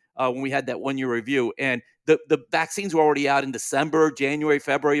 2021 when we had that one-year review. And the vaccines were already out in December, January,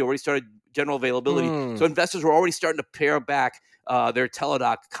 February, already started general availability. So investors were already starting to pare back their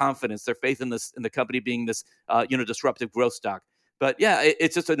Teladoc confidence, their faith in the company being this disruptive growth stock. But yeah,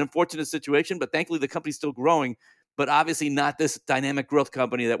 it's just an unfortunate situation. But thankfully, the company's still growing, but obviously not this dynamic growth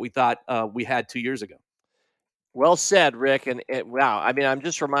company that we thought we had 2 years ago. Well said, Rick. And wow, I mean, I'm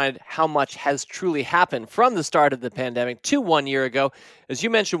just reminded how much has truly happened from the start of the pandemic to 1 year ago. As you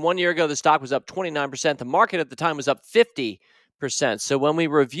mentioned, 1 year ago, the stock was up 29%. The market at the time was up 50%. So when we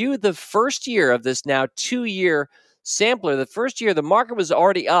review the first year of this now 2-year sampler, the first year the market was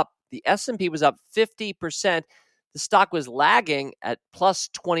already up. The S&P was up 50%. The stock was lagging at plus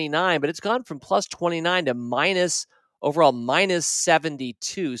 29, but it's gone from plus 29 to overall minus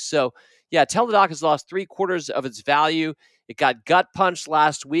 72. So yeah, Teladoc has lost 3/4 of its value. It got gut punched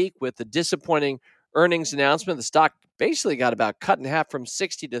last week with the disappointing earnings announcement. The stock basically got about cut in half from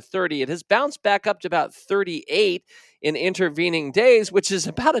 60 to 30. It has bounced back up to about 38 in intervening days, which is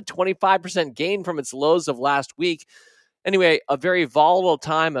about a 25% gain from its lows of last week. Anyway, a very volatile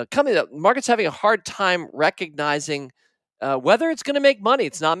time. A company that market's having a hard time recognizing whether it's going to make money.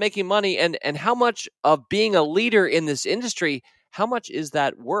 It's not making money, and how much of being a leader in this industry, how much is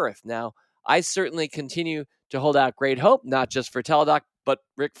that worth? Now, I certainly continue to hold out great hope, not just for Teladoc, but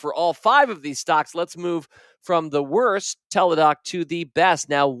Rick, for all 5 of these stocks. Let's move from the worst, Teladoc, to the best.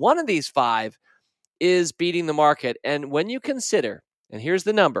 Now, one of these 5 is beating the market, and when you consider, and here's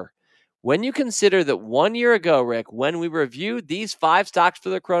the number, when you consider that 1 year ago, Rick, when we reviewed these 5 stocks for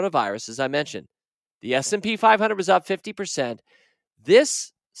the coronavirus, as I mentioned, the S&P 500 was up 50%.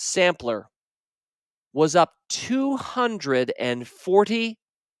 This sampler was up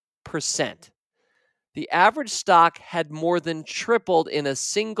 240%. The average stock had more than tripled in a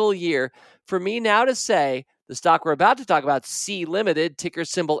single year. For me now to say the stock we're about to talk about, C Limited, ticker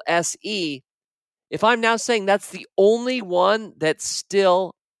symbol SE, if I'm now saying that's the only one that's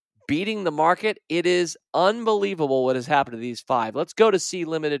still beating the market, it is unbelievable what has happened to these 5. Let's go to C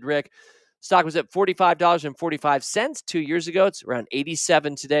Limited, Rick. Stock was at $45.45 2 years ago. It's around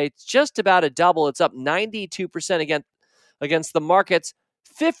 $87 today. It's just about a double. It's up 92% against the market's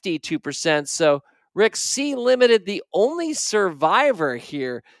 52%. So, Rick, C Limited, the only survivor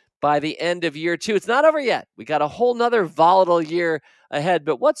here by the end of year 2. It's not over yet. We got a whole nother volatile year ahead.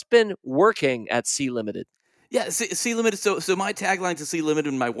 But what's been working at C Limited? Yeah, C Limited. So my tagline to C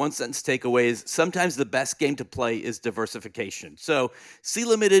Limited, my one sentence takeaway is sometimes the best game to play is diversification. So C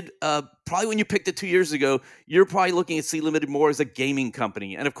Limited, probably when you picked it 2 years ago, you're probably looking at C Limited more as a gaming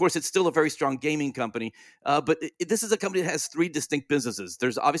company, and of course it's still a very strong gaming company. But this is a company that has 3 distinct businesses.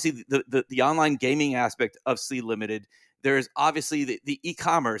 There's obviously the online gaming aspect of C Limited. There's obviously the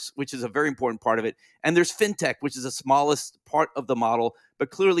e-commerce, which is a very important part of it, and there's fintech, which is the smallest part of the model, but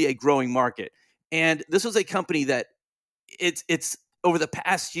clearly a growing market. And this was a company that it's over the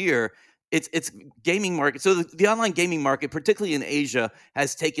past year, its gaming market. So the online gaming market, particularly in Asia,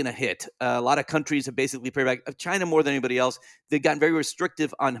 has taken a hit. A lot of countries have basically paid back. China more than anybody else. They've gotten very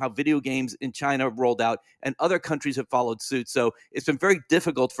restrictive on how video games in China rolled out, and other countries have followed suit. So it's been very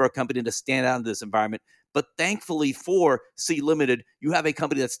difficult for a company to stand out in this environment. But thankfully for C Limited, you have a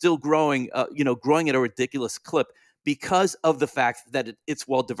company that's still growing, growing at a ridiculous clip, because of the fact that it's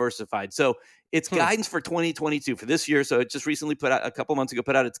well diversified. So its guidance for 2022 for this year. So it just recently put out, a couple months ago,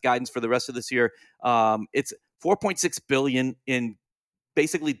 put out its guidance for the rest of this year. It's $4.6 billion in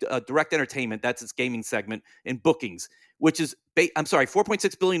basically direct entertainment. That's its gaming segment in bookings, which is,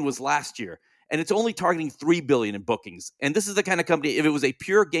 $4.6 billion was last year. And it's only targeting $3 billion in bookings. And this is the kind of company, if it was a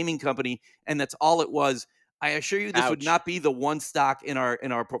pure gaming company and that's all it was, I assure you this would not be the one stock in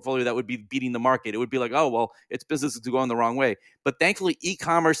our portfolio that would be beating the market. It would be like, oh, well, its business is going the wrong way. But thankfully,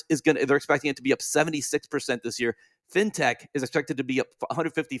 e-commerce they're expecting it to be up 76% this year. Fintech is expected to be up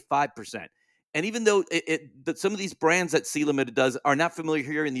 155%. And even though some of these brands that C Limited does are not familiar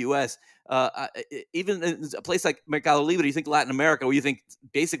here in the U.S., even in a place like Mercado Libre, you think Latin America, where you think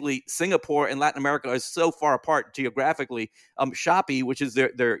basically Singapore and Latin America are so far apart geographically. Shopee, which is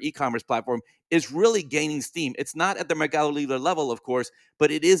their e-commerce platform, is really gaining steam. It's not at the Mercado Libre level, of course, but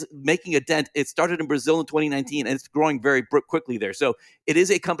it is making a dent. It started in Brazil in 2019, and it's growing very quickly there. So it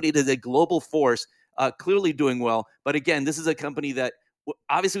is a company that is a global force, clearly doing well. But again, this is a company that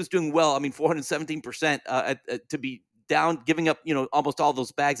obviously was doing well. I mean, 417% to be down, giving up, almost all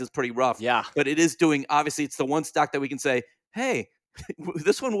those bags is pretty rough. Yeah. But it is doing, obviously, it's the one stock that we can say, hey,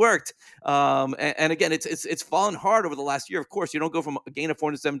 this one worked. And again, it's fallen hard over the last year. Of course, you don't go from a gain of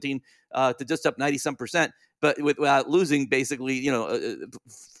 417 to just up 90-some%, but without losing basically,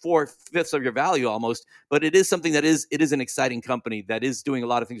 4/5 of your value almost. But it is something it is an exciting company that is doing a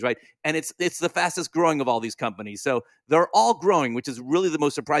lot of things right. And it's the fastest growing of all these companies. So they're all growing, which is really the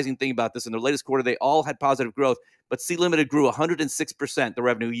most surprising thing about this. In their latest quarter, they all had positive growth, but C Limited grew 106% the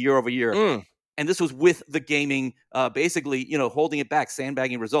revenue year over year. And this was with the gaming, basically, holding it back,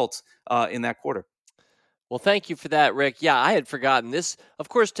 sandbagging results in that quarter. Well, thank you for that, Rick. Yeah, I had forgotten this. Of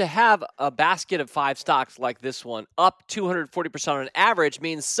course, to have a basket of 5 stocks like this one up 240% on average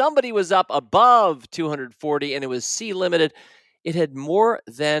means somebody was up above 240, and it was C Limited. it had more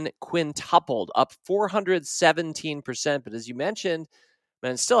than quintupled, up 417%. But as you mentioned,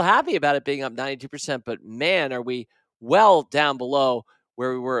 man, still happy about it being up 92%, but man, are we well down below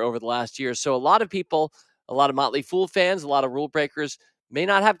where we were over the last year. So a lot of people, a lot of Motley Fool fans, a lot of rule breakers may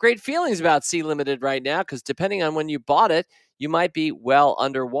not have great feelings about Sea Limited right now, because depending on when you bought it, you might be well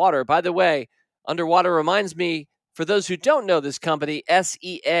underwater. By the way, underwater reminds me, for those who don't know this company,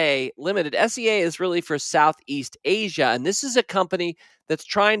 SEA Limited. SEA is really for Southeast Asia, and this is a company that's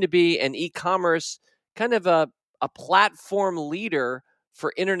trying to be an e-commerce kind of a platform leader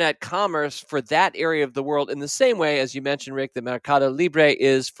for internet commerce for that area of the world, in the same way, as you mentioned, Rick, the Mercado Libre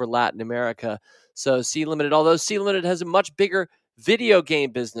is for Latin America. So Sea Limited, although Sea Limited has a much bigger video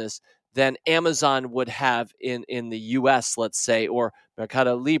game business than Amazon would have in the US, let's say, or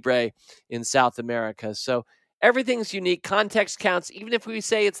Mercado Libre in South America. So everything's unique. Context counts. Even if we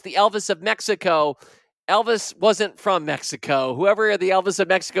say it's the Elvis of Mexico, Elvis wasn't from Mexico. Whoever the Elvis of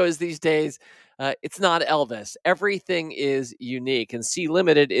Mexico is these days, it's not Elvis. Everything is unique, and Sea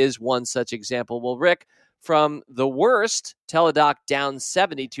Limited is one such example. Well, Rick, from the worst, Teladoc down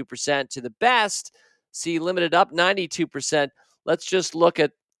 72%, to the best, Sea Limited up 92%. Let's just look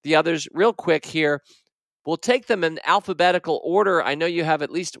at the others real quick here. We'll take them in alphabetical order. I know you have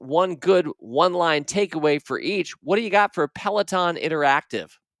at least one good one-line takeaway for each. What do you got for Peloton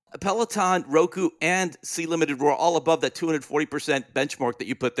Interactive? Peloton, Roku, and Sea Limited were all above that 240% benchmark that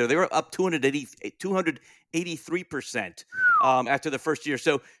you put there. They were up 283% after the first year.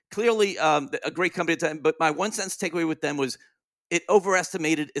 So clearly a great company at the time. But my one sentence takeaway with them was it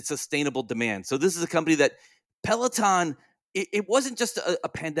overestimated its sustainable demand. So this is a company that Peloton, it wasn't just a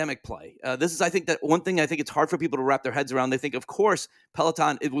pandemic play. This is, I think, that one thing I think it's hard for people to wrap their heads around. They think, of course,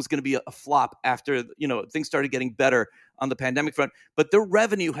 Peloton, it was going to be a flop after, things started getting better on the pandemic front. But their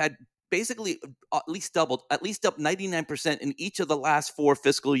revenue had basically at least doubled, at least up 99% in each of the last 4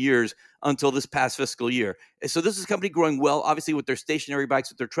 fiscal years until this past fiscal year. So this is a company growing well, obviously, with their stationary bikes,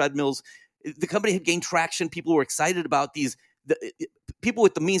 with their treadmills. The company had gained traction. People were excited about these. People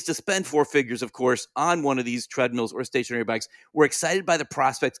with the means to spend 4 figures, of course, on one of these treadmills or stationary bikes were excited by the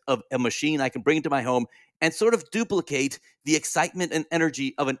prospect of a machine I can bring into my home and sort of duplicate the excitement and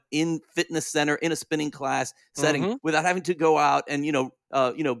energy of an in-fitness center, in a spinning class setting, without having to go out and,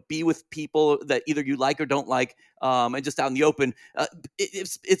 be with people that either you like or don't like, and just out in the open.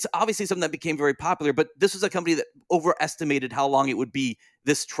 It's obviously something that became very popular, but this was a company that overestimated how long it would be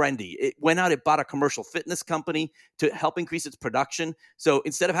this trendy. It went out, it bought a commercial fitness company to help increase its production. So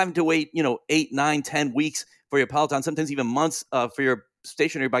instead of having to wait, 8, 9, 10 weeks for your Peloton, sometimes even months for your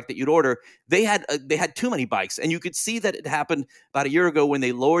stationary bike that you'd order, they had too many bikes. And you could see that it happened about a year ago when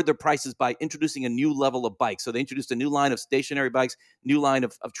they lowered their prices by introducing a new level of bikes. So they introduced a new line of stationary bikes, new line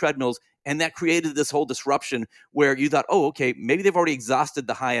of treadmills, and that created this whole disruption where you thought, oh, okay, maybe they've already exhausted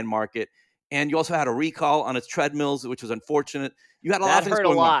the high-end market. And you also had a recall on its treadmills, which was unfortunate. You had a lot of things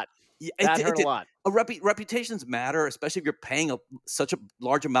going on. That hurt a lot. Reputations matter, especially if you're paying such a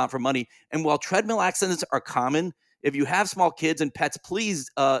large amount for money. And while treadmill accidents are common, if you have small kids and pets,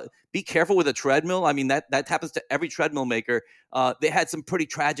 please be careful with a treadmill. I mean, that happens to every treadmill maker. They had some pretty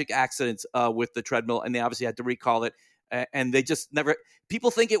tragic accidents with the treadmill, and they obviously had to recall it. And they just never –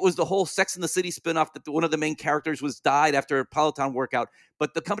 people think it was the whole Sex and the City spinoff that one of the main characters was died after a Peloton workout.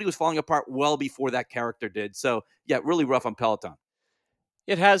 But the company was falling apart well before that character did. So, yeah, really rough on Peloton.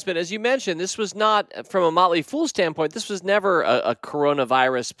 It has been. As you mentioned, this was not, from a Motley Fool standpoint, this was never a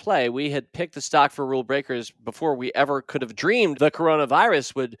coronavirus play. We had picked the stock for Rule Breakers before we ever could have dreamed the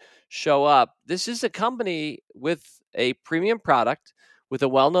coronavirus would show up. This is a company with a premium product, with a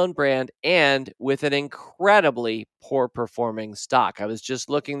well-known brand, and with an incredibly poor-performing stock. I was just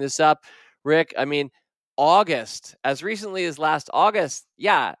looking this up, Rick. I mean, August, as recently as last August,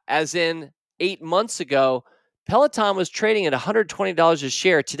 as in 8 months ago, Peloton was trading at $120 a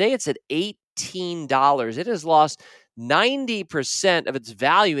share. Today it's at $18. It has lost 90% of its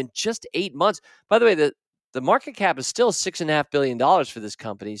value in just 8 months. By the way, the market cap is still $6.5 billion for this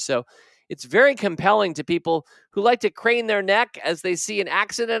company. So it's very compelling to people who like to crane their neck as they see an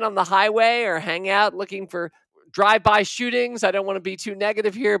accident on the highway or hang out looking for drive-by shootings. I don't want to be too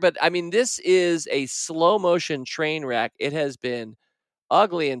negative here, but I mean, this is a slow-motion train wreck. It has been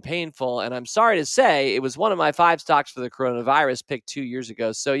ugly and painful, and I'm sorry to say it was one of my 5 stocks for the coronavirus picked 2 years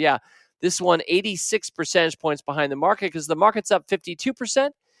ago. So this one 86 percentage points behind the market because the market's up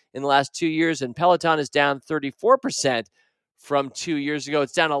 52% in the last 2 years, and Peloton is down 34% from 2 years ago.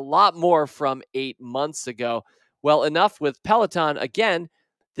 It's down a lot more from 8 months ago. Well, enough with Peloton. Again,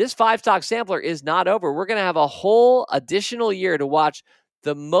 this 5-stock sampler is not over. We're going to have a whole additional year to watch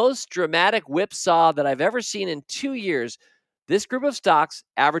the most dramatic whipsaw that I've ever seen in 2 years. This group of stocks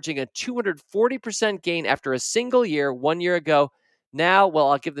averaging a 240% gain after a single year 1 year ago. Now,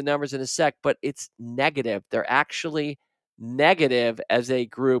 well, I'll give the numbers in a sec, but it's negative. They're actually negative as a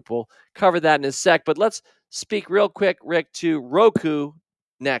group. We'll cover that in a sec, but let's speak real quick, Rick, to Roku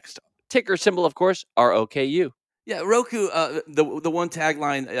next. Ticker symbol, of course, ROKU. Yeah, Roku. The one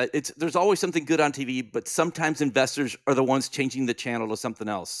tagline. It's there's always something good on TV, but sometimes investors are the ones changing the channel to something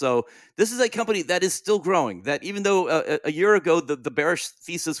else. So this is a company that is still growing. That even though a year ago the bearish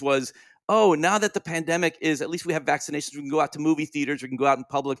thesis was, oh, now that the pandemic is, at least we have vaccinations, we can go out to movie theaters, we can go out in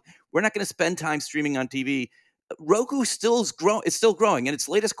public. We're not going to spend time streaming on TV. Roku still is growing. It's still growing. In its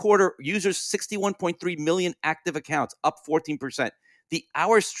latest quarter, users 61.3 million active accounts, up 14%. The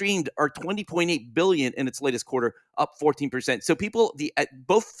hours streamed are 20.8 billion in its latest quarter, up 14%. So people,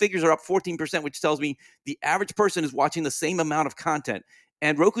 both figures are up 14%, which tells me the average person is watching the same amount of content.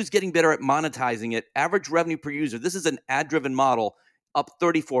 And Roku's getting better at monetizing it. Average revenue per user, this is an ad-driven model, up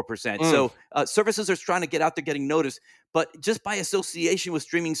 34%. So services are trying to get out there, getting noticed. But just by association with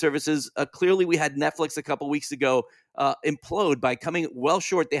streaming services, clearly we had Netflix a couple weeks ago implode by coming well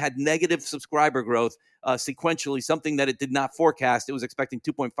short. They had negative subscriber growth sequentially, something that it did not forecast. It was expecting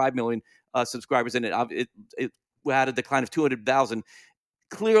 2.5 million subscribers, and it had a decline of 200,000.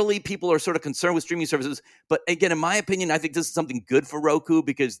 Clearly, people are sort of concerned with streaming services. But again, in my opinion, I think this is something good for Roku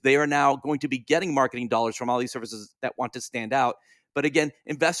because they are now going to be getting marketing dollars from all these services that want to stand out. But again,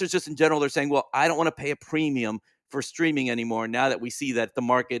 investors just in general, they're saying, well, I don't want to pay a premium for streaming anymore now that we see that the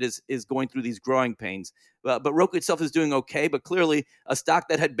market is going through these growing pains. But Roku itself is doing okay, but clearly a stock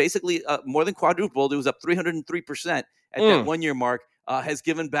that had basically more than quadrupled, it was up 303% at that 1 year mark, has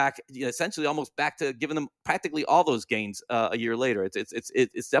given back essentially almost back to giving them practically all those gains a year later.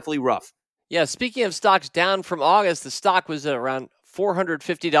 It's definitely rough. Yeah, speaking of stocks down from August, the stock was at around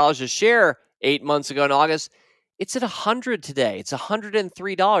 $450 a share 8 months ago in August. It's at $100 today. It's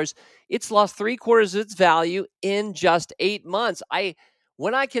 $103. It's lost 3/4 of its value in just 8 months.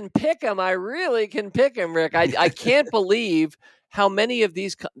 When I can pick them, I really can pick them, Rick. I can't believe how many of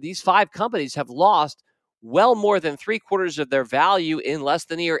these 5 companies have lost well more than 3/4 of their value in less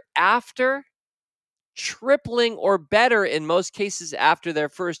than a year after tripling or better in most cases after their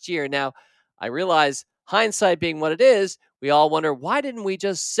first year. Now, I realize hindsight being what it is, we all wonder, why didn't we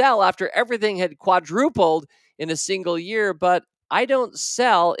just sell after everything had quadrupled in a single year? But I don't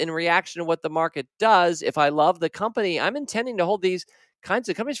sell in reaction to what the market does. If I love the company, I'm intending to hold these kinds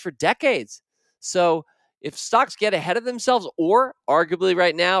of companies for decades. So if stocks get ahead of themselves, or arguably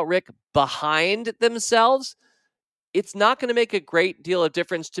right now, Rick, behind themselves, it's not going to make a great deal of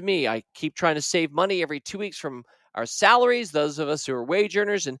difference to me. I keep trying to save money every 2 weeks from our salaries, those of us who are wage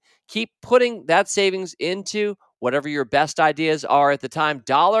earners, and keep putting that savings into whatever your best ideas are at the time.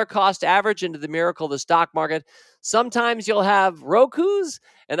 Dollar cost average into the miracle of the stock market. Sometimes you'll have Rokus,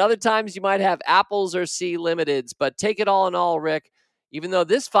 and other times you might have Apples or C Limiteds. But take it all in all, Rick, even though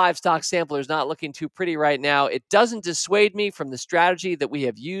this 5-stock sampler is not looking too pretty right now, it doesn't dissuade me from the strategy that we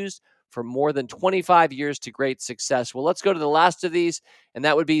have used for more than 25 years to great success. Well, let's go to the last of these, and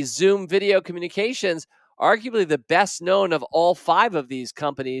that would be Zoom Video Communications, arguably the best known of all 5 of these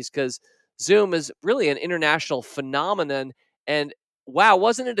companies, because Zoom is really an international phenomenon. And wow,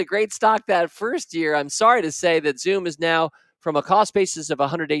 wasn't it a great stock that first year? I'm sorry to say that Zoom is now, from a cost basis of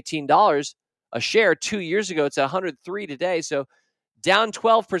 $118 a share 2 years ago, it's $103 today. So down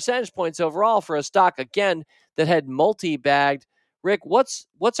 12 percentage points overall for a stock, again, that had multi-bagged. Rick, what's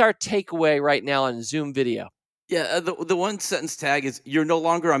our takeaway right now on Zoom Video? Yeah, the one sentence tag is, you're no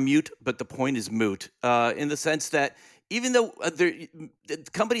longer on mute, but the point is moot, in the sense that even though the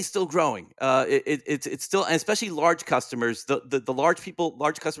company's still growing, it's still, and especially large customers, the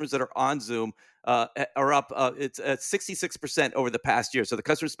large customers that are on Zoom are up. It's at 66% over the past year. So the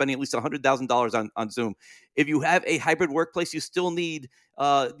customer's spending at least $100,000 on Zoom. If you have a hybrid workplace, you still need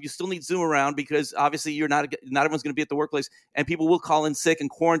Zoom around, because obviously not everyone's going to be at the workplace, and people will call in sick and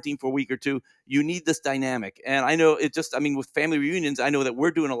quarantine for a week or two. You need this dynamic. And I know with family reunions, I know that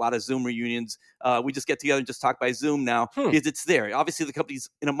we're doing a lot of Zoom reunions. We just get together and just talk by Zoom now because it's there. Obviously the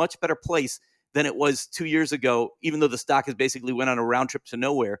company's in a much better place than it was 2 years ago, even though the stock has basically went on a round trip to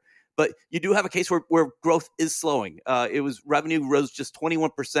nowhere. But you do have a case where growth is slowing. Revenue rose just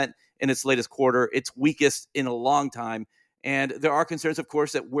 21% in its latest quarter, its weakest in a long time. And there are concerns, of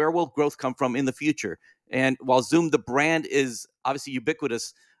course, that where will growth come from in the future? And while Zoom, the brand, is obviously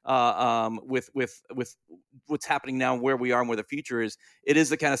ubiquitous with what's happening now and where we are and where the future is, it is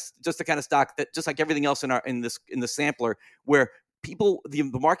the kind of stock that, just like everything else in the sampler, where the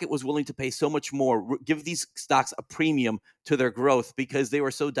market was willing to pay so much more, give these stocks a premium to their growth because they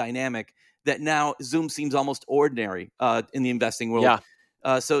were so dynamic that now Zoom seems almost ordinary in the investing world.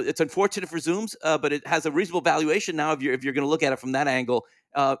 Yeah. So it's unfortunate for Zooms, but it has a reasonable valuation now if you're going to look at it from that angle.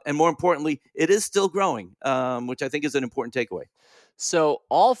 And more importantly, it is still growing, which I think is an important takeaway. So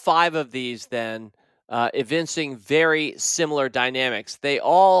all 5 of these then evincing very similar dynamics. They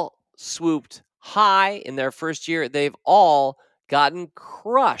all swooped high in their first year. They've all gotten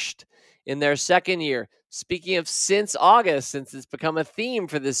crushed in their second year. Speaking of since August, since it's become a theme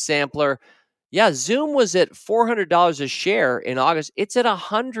for this sampler, yeah, Zoom was at $400 a share in August. It's at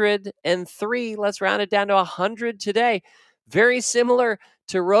 $103. Let's round it down to $100 today. Very similar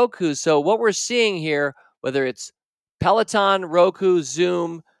to Roku. So what we're seeing here, whether it's Peloton, Roku,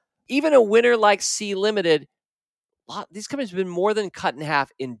 Zoom, even a winner like C Limited, these companies have been more than cut in half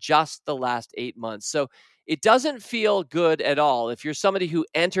in just the last 8 months. So it doesn't feel good at all. If you're somebody who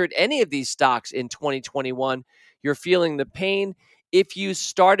entered any of these stocks in 2021, you're feeling the pain. If you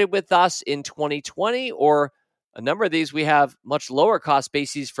started with us in 2020, or a number of these we have much lower cost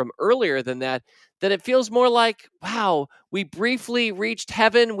bases from earlier than that, then it feels more like, wow, we briefly reached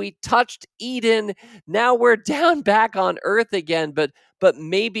heaven, we touched Eden, now we're down back on earth again, but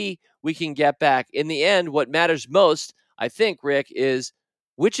maybe we can get back. In the end, what matters most, I think, Rick, is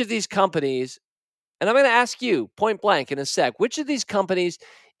which of these companies, and I'm going to ask you point blank in a sec, which of these companies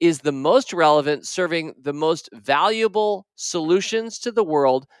is the most relevant, serving the most valuable solutions to the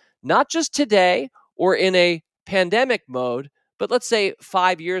world, not just today or in a pandemic mode, but let's say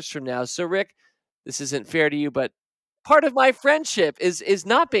 5 years from now. So, Rick, this isn't fair to you, but part of my friendship is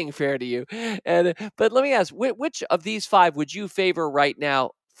not being fair to you. But let me ask, which of these 5 would you favor right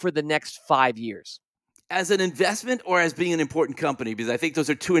now for the next 5 years? As an investment or as being an important company? Because I think those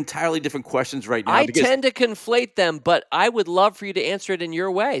are 2 entirely different questions right now. I tend to conflate them, but I would love for you to answer it in your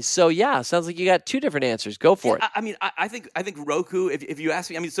way. So yeah, sounds like you got 2 different answers. Go for it. I mean, I think Roku. If you ask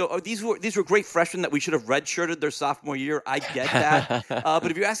me, I mean, so these were great freshmen that we should have redshirted their sophomore year. I get that, but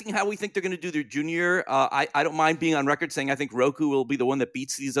if you're asking how we think they're going to do their junior year, I don't mind being on record saying I think Roku will be the one that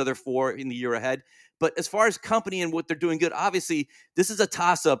beats these other 4 in the year ahead. But as far as company and what they're doing good, obviously, this is a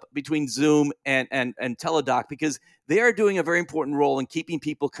toss-up between Zoom and Teladoc because they are doing a very important role in keeping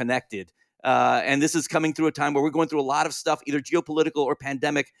people connected. And this is coming through a time where we're going through a lot of stuff, either geopolitical or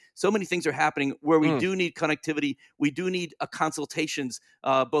pandemic. So many things are happening where we do need connectivity. We do need consultations,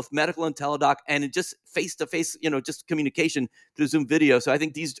 both medical and Teladoc, and just face-to-face, just communication through Zoom video. So I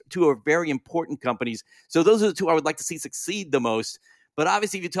think these 2 are very important companies. So those are the 2 I would like to see succeed the most. But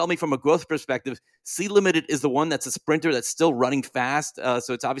obviously, if you tell me from a growth perspective, C Limited is the one that's a sprinter that's still running fast.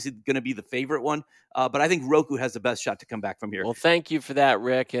 So it's obviously going to be the favorite one. But I think Roku has the best shot to come back from here. Well, thank you for that,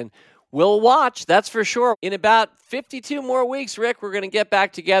 Rick. And we'll watch, that's for sure. In about 52 more weeks, Rick, we're going to get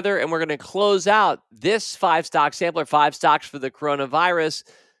back together and we're going to close out this 5-stock sampler, 5 stocks for the coronavirus.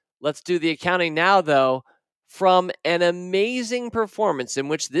 Let's do the accounting now, though. From an amazing performance in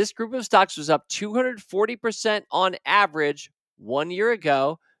which this group of stocks was up 240% on average 1 year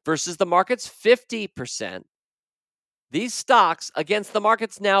ago versus the market's 50%. These stocks against the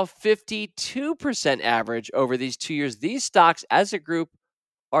market's now 52% average over these 2 years. These stocks as a group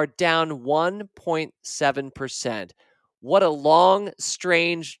are down 1.7%. What a long,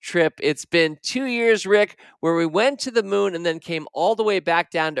 strange trip. It's been 2 years, Rick, where we went to the moon and then came all the way back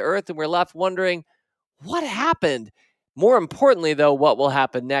down to Earth, and we're left wondering, what happened? More importantly, though, what will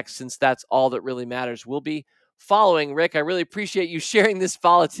happen next, since that's all that really matters. We'll be following. Rick, I really appreciate you sharing this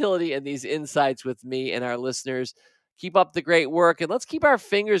volatility and these insights with me and our listeners. Keep up the great work, and let's keep our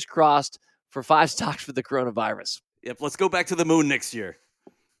fingers crossed for 5 stocks for the coronavirus. Yep, let's go back to the moon next year.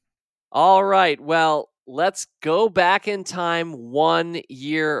 All right, well, let's go back in time 1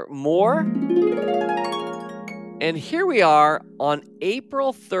 year more. And here we are on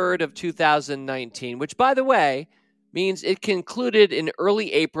April 3rd of 2019, which, by the way, means it concluded in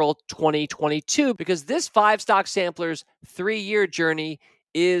early April 2022, because this 5-stock sampler's 3-year journey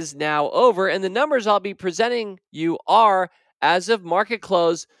is now over. And the numbers I'll be presenting you are, as of market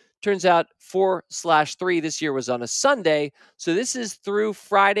close, turns out 4/3 this year was on a Sunday. So this is through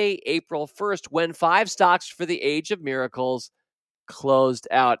Friday, April 1st, when 5 stocks for the Age of Miracles closed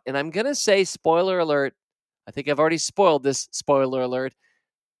out. And I'm going to say, spoiler alert, I think I've already spoiled this, spoiler alert.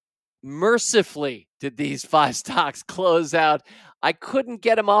 Mercifully did these 5 stocks close out. I couldn't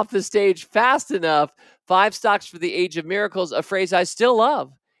get them off the stage fast enough. 5 stocks for the Age of Miracles, a phrase I still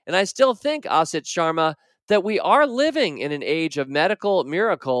love. And I still think, Asit Sharma, that we are living in an age of medical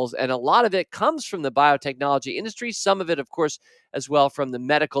miracles, and a lot of it comes from the biotechnology industry, some of it, of course, as well from the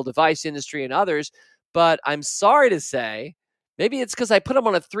medical device industry and others. But I'm sorry to say Maybe it's because I put them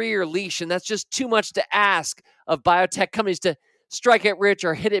on a 3-year leash, and that's just too much to ask of biotech companies to strike it rich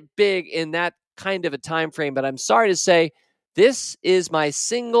or hit it big in that kind of a time frame. But I'm sorry to say, this is my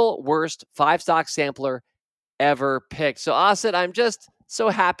single worst 5-stock sampler ever picked. So, Asit, I'm just so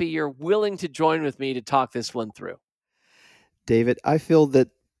happy you're willing to join with me to talk this one through. David, I feel that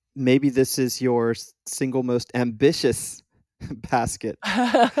maybe this is your single most ambitious basket.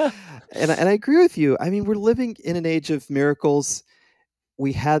 And I agree with you. I mean, we're living in an age of miracles.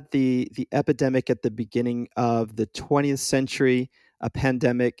 We had the epidemic at the beginning of the 20th century, a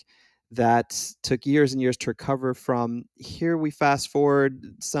pandemic that took years and years to recover from. Here we fast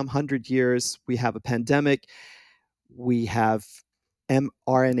forward some 100 years, we have a pandemic. We have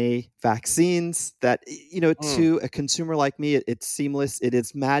mRNA vaccines that, to a consumer like me, it's seamless. It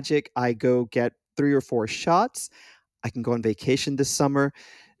is magic. I go get 3 or 4 shots. I can go on vacation this summer.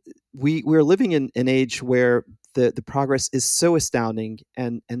 We're living in an age where the progress is so astounding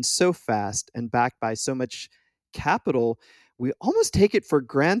and so fast and backed by so much capital. We almost take it for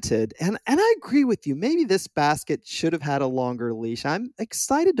granted. And I agree with you. Maybe this basket should have had a longer leash. I'm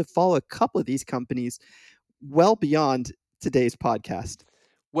excited to follow a couple of these companies well beyond today's podcast.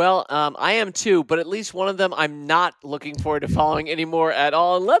 Well, I am too, but at least one of them I'm not looking forward to following anymore at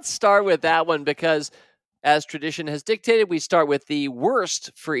all. And let's start with that one because, as tradition has dictated, we start with the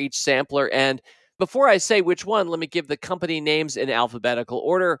worst for each sampler. And before I say which one, let me give the company names in alphabetical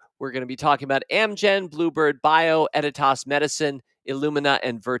order. We're going to be talking about Amgen, Bluebird Bio, Editas Medicine, Illumina,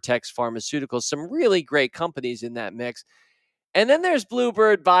 and Vertex Pharmaceuticals. Some really great companies in that mix. And then there's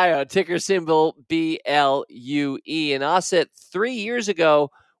Bluebird Bio, ticker symbol BLUE. And Asit, 3 years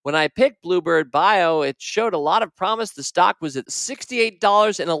ago, when I picked Bluebird Bio, it showed a lot of promise. The stock was at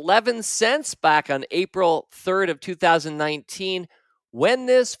 $68.11 back on April 3rd of 2019. When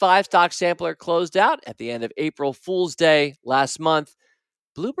this 5-stock sampler closed out at the end of April Fool's Day last month,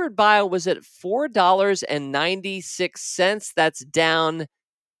 Bluebird Bio was at $4.96. That's down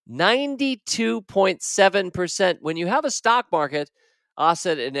 92.7%. When you have a stock market,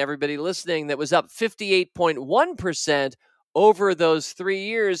 Asit and everybody listening, that was up 58.1% over those 3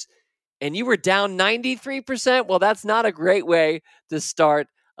 years, and you were down 93%, well, that's not a great way to start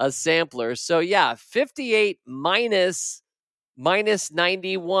a sampler. So yeah, 58 minus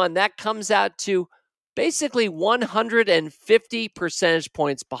 91, that comes out to basically 150 percentage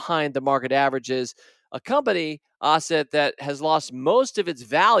points behind the market averages. A company, Asit, that has lost most of its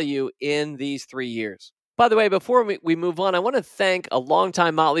value in these 3 years. By the way, before we move on, I want to thank a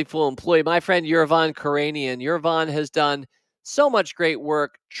longtime Motley Fool employee, my friend Yurvan Karanian. Yurvan has done so much great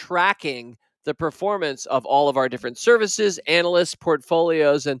work tracking the performance of all of our different services, analysts,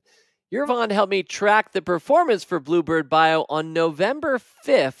 portfolios, and Yurvan helped me track the performance for Bluebird Bio on November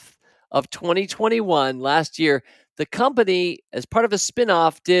 5th of 2021 last year. The company, as part of a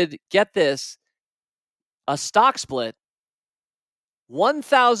spinoff, did, get this, a stock split,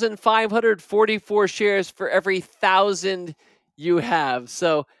 1,544 shares for every 1,000 you have.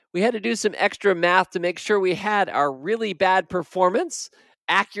 So we had to do some extra math to make sure we had our really bad performance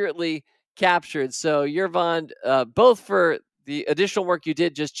accurately captured. So Yurvan, both for the additional work you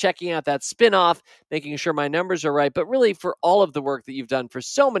did just checking out that spinoff, making sure my numbers are right, but really for all of the work that you've done for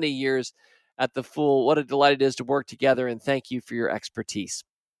so many years at The Fool. What a delight it is to work together, and thank you for your expertise.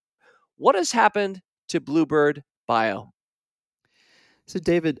 What has happened to Bluebird Bio? So,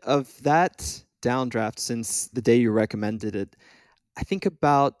 David, of that downdraft since the day you recommended it, I think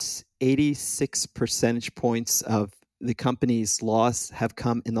about 86 percentage points of the company's loss have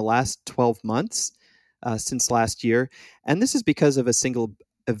come in the last 12 months since last year. And this is because of a single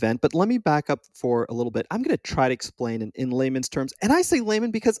event. But let me back up for a little bit. I'm going to try to explain in layman's terms. And I say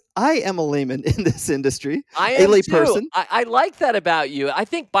layman because I am a layman in this industry. I am a lay too. person. I like that about you. I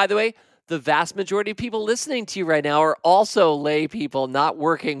think, by the way, the vast majority of people listening to you right now are also lay people not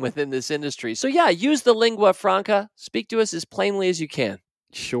working within this industry. So yeah, use the lingua franca. Speak to us as plainly as you can.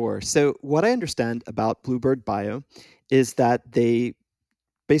 Sure. So what I understand about Bluebird Bio is that they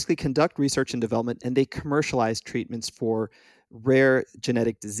basically conduct research and development, and they commercialize treatments for rare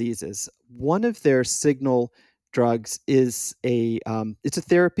genetic diseases. One of their signal drugs is it's a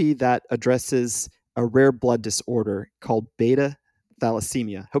therapy that addresses a rare blood disorder called beta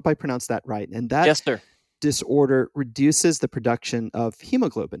thalassemia. Hope I pronounced that right. And that Yes, sir. disorder reduces the production of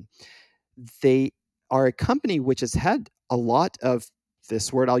hemoglobin. They are a company which has had a lot of,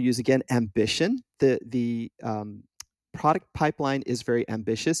 this word I'll use again, ambition. The product pipeline is very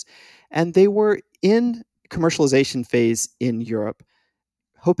ambitious, and they were in commercialization phase in Europe,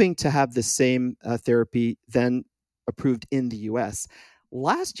 hoping to have the same therapy then approved in the US.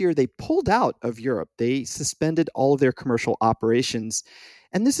 Last year, they pulled out of Europe. They suspended all of their commercial operations.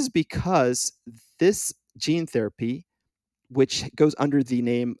 And this is because this gene therapy, which goes under the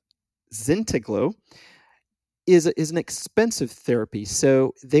name Zynteglo, is an expensive therapy.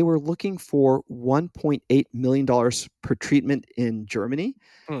 So they were looking for $1.8 million per treatment in Germany.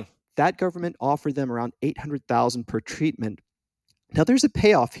 Hmm. That government offered them around $800,000 per treatment. Now, there's a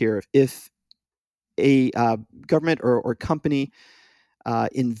payoff here. If a government or company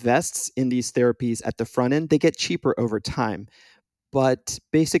invests in these therapies at the front end, they get cheaper over time. But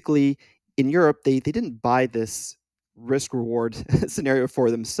basically, in Europe, they didn't buy this risk reward scenario for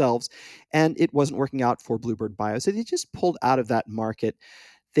themselves, and it wasn't working out for Bluebird Bio. So they just pulled out of that market.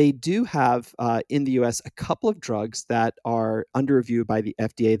 They do have in the US a couple of drugs that are under review by the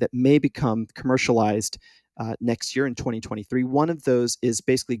FDA that may become commercialized next year in 2023. One of those is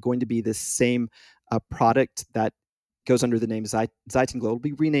basically going to be the same product that goes under the name Zynteglo. It'll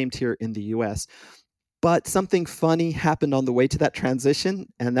be renamed here in the US. But something funny happened on the way to that transition,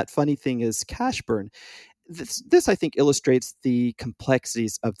 and that funny thing is cash burn. This I think, illustrates the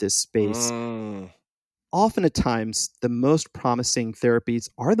complexities of this space. Often at times, the most promising therapies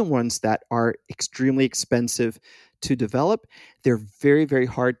are the ones that are extremely expensive to develop. They're very, very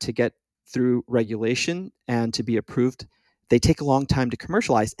hard to get through regulation and to be approved. They take a long time to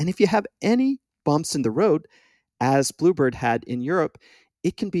commercialize. And if you have any bumps in the road, as Bluebird had in Europe,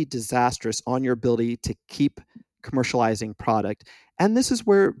 it can be disastrous on your ability to keep commercializing product. And this is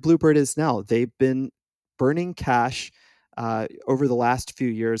where Bluebird is now. They've been burning cash over the last few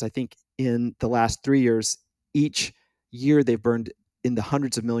years. I think in the last 3 years, each year they've burned in the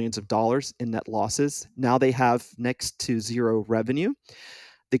hundreds of millions of dollars in net losses. Now they have next to zero revenue.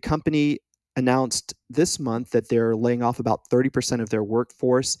 The company announced this month that they're laying off about 30% of their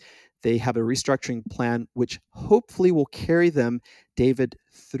workforce. They have a restructuring plan, which hopefully will carry them, David,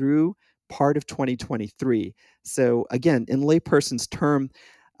 through part of 2023. So again, in layperson's term,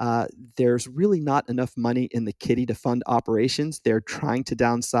 there's really not enough money in the kitty to fund operations. They're trying to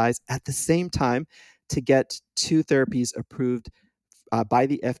downsize at the same time to get 2 therapies approved by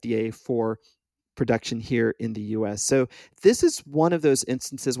the FDA for production here in the US. So this is one of those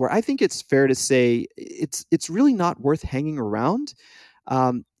instances where I think it's fair to say it's really not worth hanging around.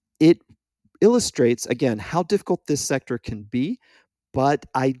 It illustrates, again, how difficult this sector can be, but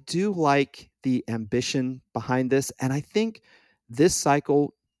I do like the ambition behind this. And I think this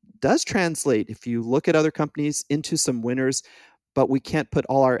cycle does translate, if you look at other companies, into some winners, but we can't put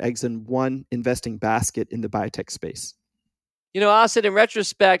all our eggs in one investing basket in the biotech space. Asit, in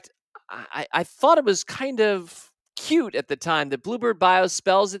retrospect, I thought it was kind of cute at the time that Bluebird Bio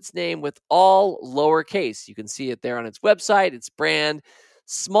spells its name with all lowercase. You can see it there on its website, its brand,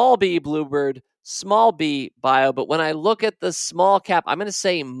 small b Bluebird, small b Bio. But when I look at the small cap, I'm going to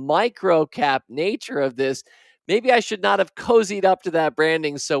say micro cap nature of this, maybe I should not have cozied up to that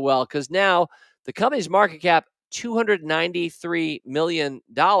branding so well, because now the company's market cap, $293 million.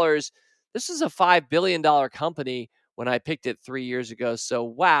 This is a $5 billion company when I picked it 3 years ago. So,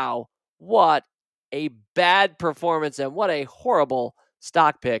 wow, what a bad performance and what a horrible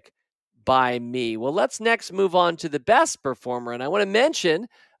stock pick by me. Well, let's next move on to the best performer. And I want to mention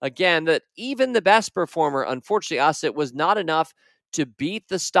again that even the best performer, unfortunately, Asit, was not enough to beat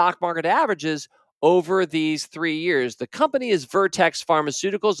the stock market averages over these 3 years. The company is Vertex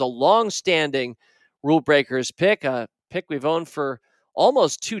Pharmaceuticals, a long-standing Rule Breakers pick, a pick we've owned for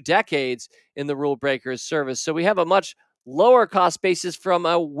almost 2 decades in the Rule Breakers service. So we have a much lower cost basis from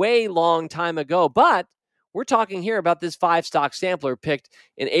a way long time ago. But we're talking here about this 5-stock sampler picked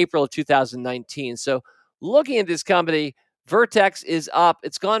in April of 2019. So looking at this company, Vertex is up.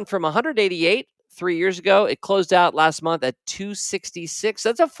 It's gone from 188 3 years ago. It closed out last month at 266.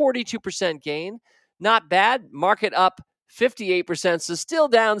 That's a 42% gain. Not bad. Market up 58%, so still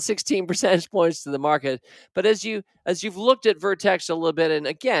down 16 percentage points to the market. But as you've looked at Vertex a little bit, and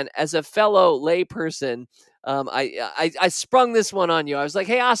again, as a fellow layperson, I sprung this one on you. I was like,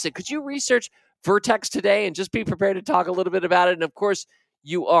 hey, Asit, could you research Vertex today and just be prepared to talk a little bit about it? And of course,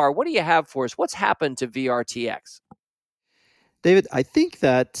 you are. What do you have for us? What's happened to VRTX? David, I think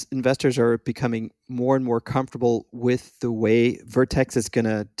that investors are becoming more and more comfortable with the way Vertex is going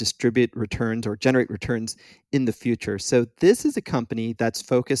to distribute returns or generate returns in the future. So this is a company that's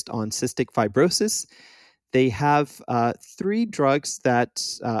focused on cystic fibrosis. They have 3 drugs that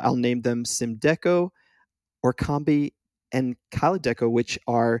I'll name them: Symdeko, Orkambi, and Kalydeco, which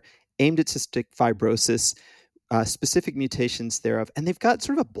are aimed at cystic fibrosis, specific mutations thereof. And they've got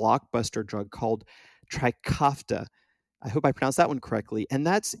sort of a blockbuster drug called Trikafta. I hope I pronounced that one correctly. And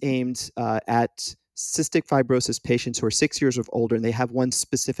that's aimed at cystic fibrosis patients who are 6 years of older, and they have one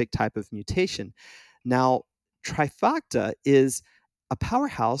specific type of mutation. Now, Trifacta is a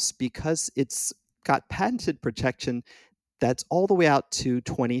powerhouse because it's got patented protection that's all the way out to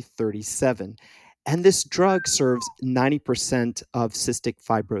 2037. And this drug serves 90% of cystic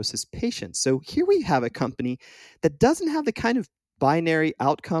fibrosis patients. So here we have a company that doesn't have the kind of binary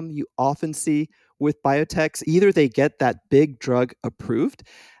outcome you often see with biotechs. Either they get that big drug approved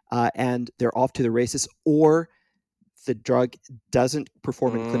and they're off to the races, or the drug doesn't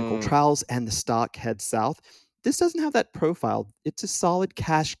perform in clinical trials and the stock heads south. This doesn't have that profile. It's a solid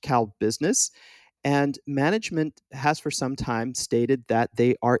cash cow business. And management has for some time stated that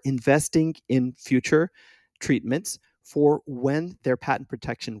they are investing in future treatments for when their patent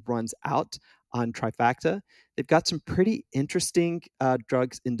protection runs out on Trifacta. They've got some pretty interesting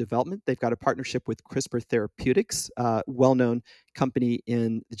drugs in development. They've got a partnership with CRISPR Therapeutics, a well-known company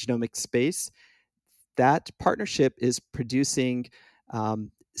in the genomic space. That partnership is producing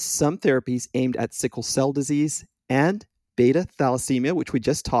some therapies aimed at sickle cell disease and beta thalassemia, which we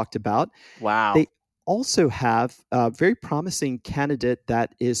just talked about. Wow. They also have a very promising candidate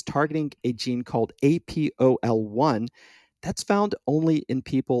that is targeting a gene called APOL1 that's found only in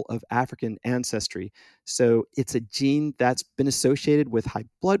people of African ancestry. So it's a gene that's been associated with high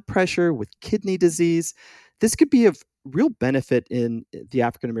blood pressure, with kidney disease. This could be of real benefit in the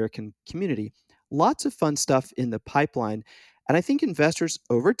African American community. Lots of fun stuff in the pipeline. And I think investors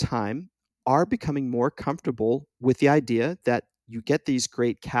over time are becoming more comfortable with the idea that you get these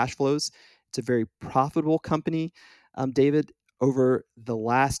great cash flows. It's a very profitable company. David, over the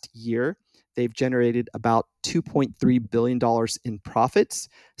last year, they've generated about $2.3 billion in profits.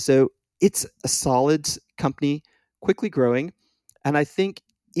 So it's a solid company, quickly growing. And I think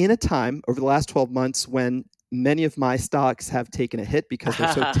in a time over the last 12 months when many of my stocks have taken a hit because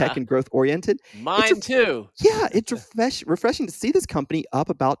they're so tech and growth oriented. Mine too. Yeah, it's refreshing to see this company up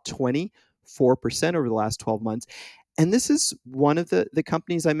about 24% over the last 12 months. And this is one of the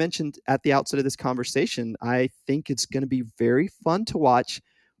companies I mentioned at the outset of this conversation. I think it's going to be very fun to watch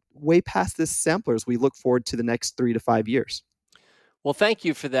way past this sampler as we look forward to the next 3 to 5 years. Well, thank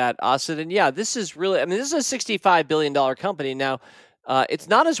you for that, Asid. And yeah, this is really, this is a $65 billion company. Now, it's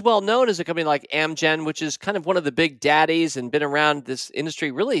not as well known as a company like Amgen, which is kind of one of the big daddies and been around this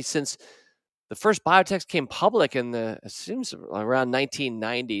industry really since the first biotechs came public in it seems around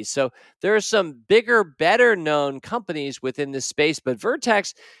 1990s. So there are some bigger, better known companies within this space, but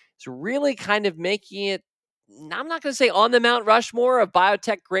Vertex is really kind of making it, I'm not going to say on the Mount Rushmore of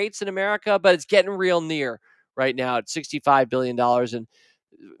biotech greats in America, but it's getting real near right now at $65 billion. And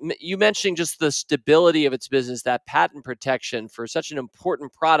you mentioning just the stability of its business, that patent protection for such an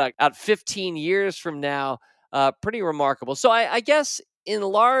important product out 15 years from now, pretty remarkable. So I guess in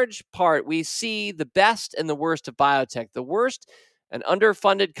large part, we see the best and the worst of biotech. The worst, an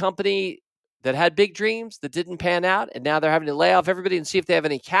underfunded company that had big dreams that didn't pan out, and now they're having to lay off everybody and see if they have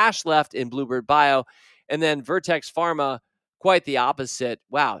any cash left in Bluebird Bio. And then Vertex Pharma, quite the opposite.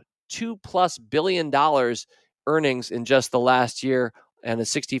 Wow, $2+ billion earnings in just the last year and a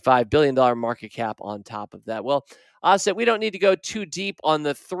 $65 billion market cap on top of that. Well, Asit, we don't need to go too deep on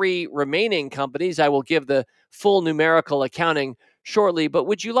the three remaining companies. I will give the full numerical accounting shortly, but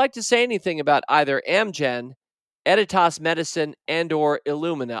would you like to say anything about either Amgen, Editas Medicine, and or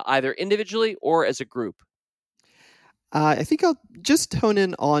Illumina, either individually or as a group? I think I'll just hone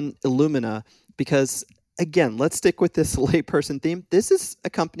in on Illumina because, again, let's stick with this layperson theme. This is a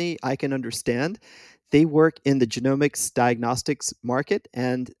company I can understand. They work in the genomics diagnostics market,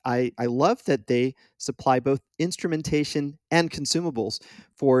 and I love that they supply both instrumentation and consumables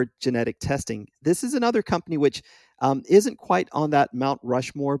for genetic testing. This is another company which isn't quite on that Mount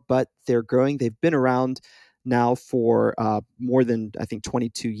Rushmore, but they're growing. They've been around now for more than, I think,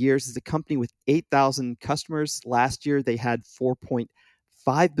 22 years. It's a company with 8,000 customers. Last year, they had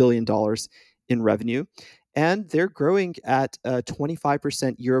 $4.5 billion in revenue. And they're growing at a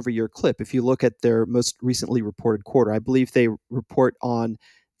 25% year-over-year clip. If you look at their most recently reported quarter, I believe they report on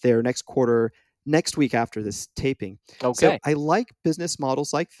their next quarter next week after this taping. Okay. So I like business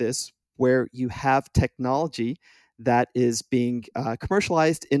models like this where you have technology that is being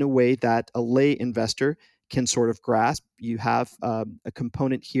commercialized in a way that a lay investor can sort of grasp. You have a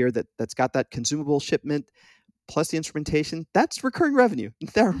component here that's got that consumable shipment plus the instrumentation, that's recurring revenue.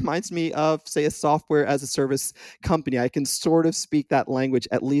 That reminds me of, say, a software as a service company. I can sort of speak that language,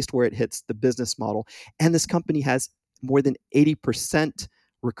 at least where it hits the business model. And this company has more than 80%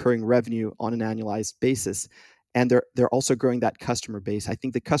 recurring revenue on an annualized basis. And they're also growing that customer base. I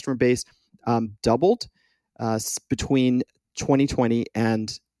think the customer base doubled between 2020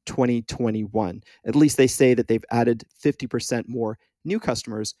 and 2021. At least they say that they've added 50% more new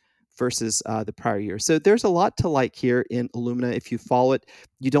customers versus the prior year. So there's a lot to like here in Illumina. If you follow it,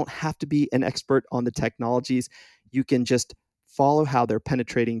 you don't have to be an expert on the technologies. You can just follow how they're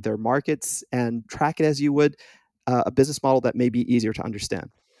penetrating their markets and track it as you would a business model that may be easier to understand.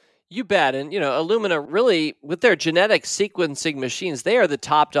 You bet. And, Illumina really, with their genetic sequencing machines, they are the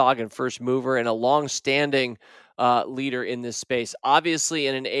top dog and first mover and a long-standing leader in this space. Obviously,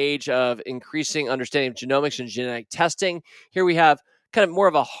 in an age of increasing understanding of genomics and genetic testing, here we have kind of more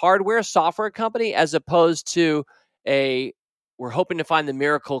of a hardware software company as opposed to we're hoping to find the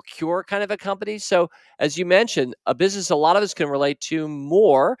miracle cure kind of a company. So as you mentioned, a business a lot of us can relate to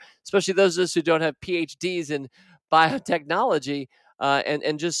more, especially those of us who don't have PhDs in biotechnology,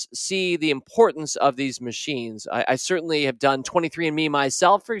 and just see the importance of these machines. I certainly have done 23andMe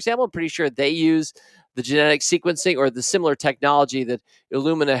myself, for example. I'm pretty sure they use the genetic sequencing or the similar technology that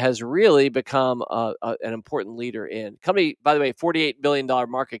Illumina has really become an important leader in. Company, by the way, $48 billion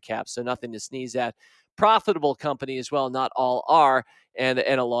market cap, so nothing to sneeze at. Profitable company as well, not all are, and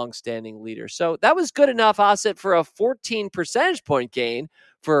a long-standing leader. So that was good enough, Asit, for a 14 percentage point gain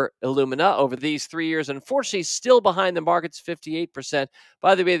for Illumina over these 3 years. Unfortunately, still behind the market's 58%.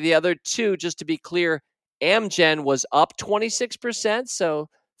 By the way, the other two, just to be clear, Amgen was up 26%. So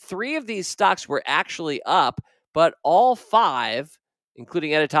 3 of these stocks were actually up, but all 5,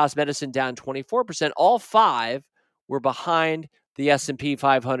 including Editas Medicine down 24%, all 5 were behind the S&P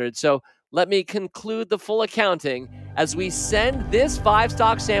 500. So let me conclude the full accounting as we send this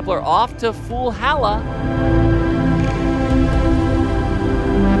 5-stock sampler off to Fool Halla.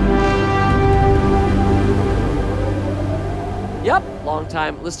 Yep,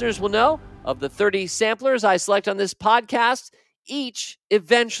 longtime listeners will know of the 30 samplers I select on this podcast, each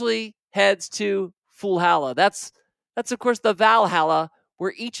eventually heads to Fool Halla. That's of course the Valhalla,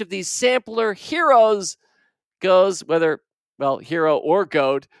 where each of these sampler heroes goes, whether, hero or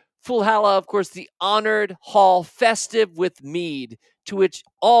goat. Fool Halla, of course, the honored hall festive with mead, to which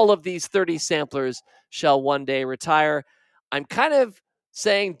all of these 30 samplers shall one day retire. I'm kind of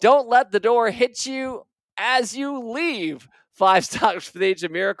saying don't let the door hit you as you leave 5 stocks for the Age of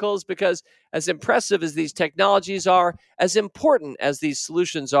Miracles, because as impressive as these technologies are, as important as these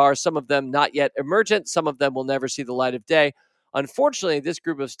solutions are, some of them not yet emergent, some of them will never see the light of day. Unfortunately, this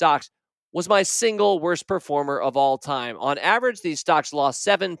group of stocks was my single worst performer of all time. On average, these stocks lost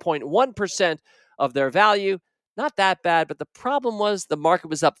 7.1% of their value. Not that bad, but the problem was the market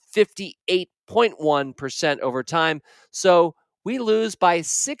was up 58.1% over time. So we lose by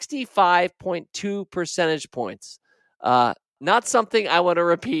 65.2 percentage points. Not something I want to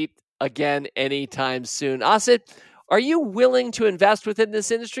repeat again anytime soon. Asit, are you willing to invest within this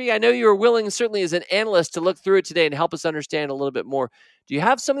industry? I know you were willing, certainly as an analyst, to look through it today and help us understand a little bit more. Do you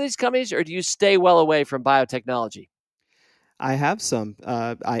have some of these companies, or do you stay well away from biotechnology? I have some.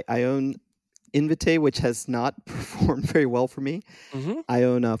 I own Invitae, which has not performed very well for me. Mm-hmm. I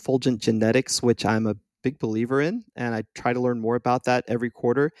own Fulgent Genetics, which I'm a big believer in, and I try to learn more about that every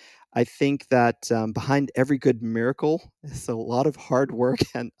quarter. I think that behind every good miracle is a lot of hard work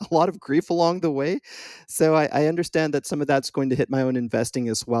and a lot of grief along the way. So I understand that some of that's going to hit my own investing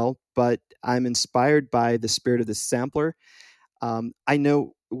as well, but I'm inspired by the spirit of the sampler. I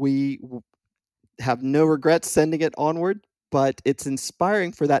know we have no regrets sending it onward, but it's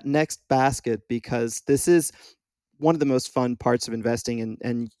inspiring for that next basket, because this is one of the most fun parts of investing.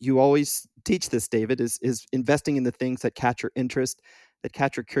 And you always teach this, David, is investing in the things that catch your interest, that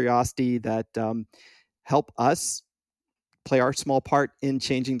catch your curiosity, that help us play our small part in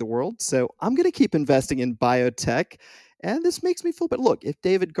changing the world. So I'm going to keep investing in biotech. And this makes me feel, but look, if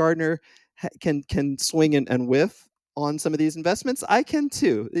David Gardner can swing and whiff on some of these investments, I can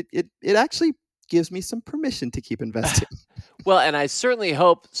too. It actually gives me some permission to keep investing. Well, and I certainly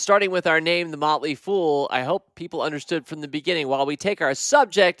hope, starting with our name, The Motley Fool, I hope people understood from the beginning, while we take our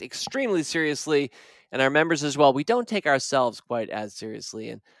subject extremely seriously, and our members as well, we don't take ourselves quite as seriously.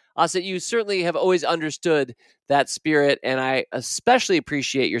 And Asit, you certainly have always understood that spirit, and I especially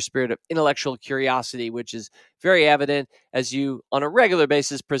appreciate your spirit of intellectual curiosity, which is very evident as you, on a regular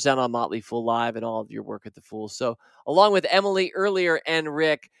basis, present on Motley Fool Live and all of your work at The Fool. So, along with Emily earlier and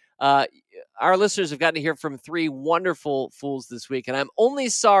Rick, our listeners have gotten to hear from 3 wonderful fools this week, and I'm only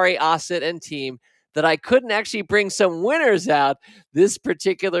sorry, Asit and team, that I couldn't actually bring some winners out this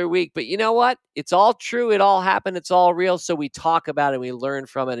particular week. But you know what? It's all true. It all happened. It's all real. So we talk about it, we learn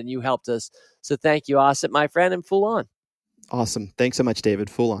from it, and you helped us. So thank you, Asit, my friend, and Fool On. Awesome. Thanks so much, David.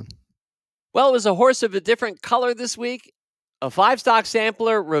 Fool On. Well, it was a horse of a different color this week. A 5-stock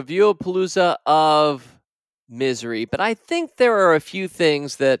sampler, Reviewapalooza of misery. But I think there are a few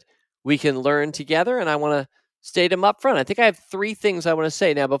things that we can learn together, and I want to state them up front. I think I have 3 things I want to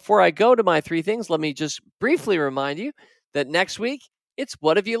say. Now, before I go to my 3 things, let me just briefly remind you that next week, it's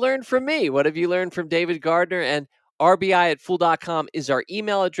What Have You Learned From Me? What have you learned from David Gardner? And RBI@Fool.com is our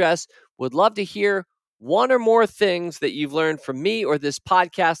email address. Would love to hear one or more things that you've learned from me or this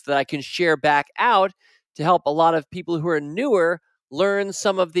podcast that I can share back out to help a lot of people who are newer learn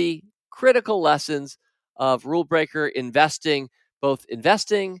some of the critical lessons of rule breaker investing, both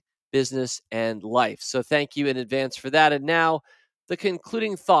investing, business, and life. So thank you in advance for that. And now the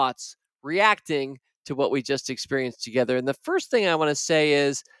concluding thoughts, reacting to what we just experienced together. And the first thing I want to say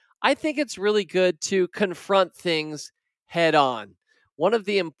is I think it's really good to confront things head on. One of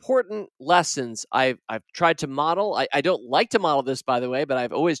the important lessons I've tried to model, I don't like to model this, by the way, but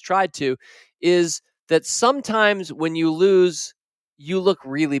I've always tried to, is that sometimes when you lose, you look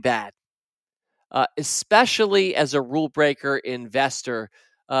really bad, especially as a rule breaker investor.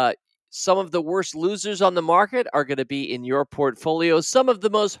 Some of the worst losers on the market are going to be in your portfolio. Some of the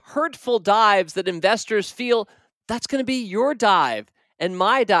most hurtful dives that investors feel, that's going to be your dive and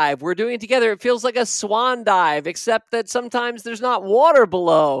my dive. We're doing it together. It feels like a swan dive, except that sometimes there's not water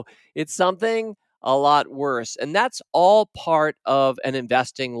below. It's something a lot worse. And that's all part of an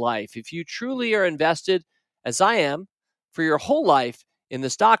investing life. If you truly are invested, as I am, for your whole life in the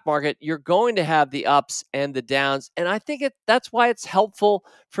stock market, you're going to have the ups and the downs. And I think that's why it's helpful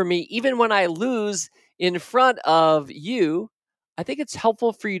for me, even when I lose in front of you, I think it's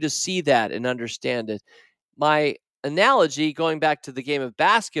helpful for you to see that and understand it. My analogy, going back to the game of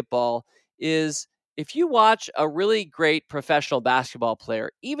basketball, is if you watch a really great professional basketball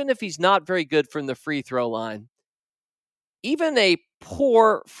player, even if he's not very good from the free throw line, even a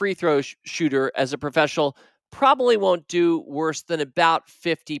poor free throw shooter as a professional probably won't do worse than about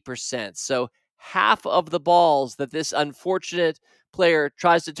 50%. So half of the balls that this unfortunate player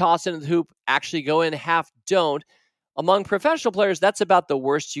tries to toss into the hoop actually go in, half don't. Among professional players, that's about the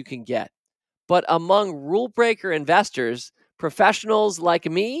worst you can get. But among rule breaker investors, professionals like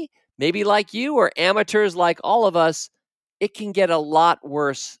me, maybe like you, or amateurs like all of us, it can get a lot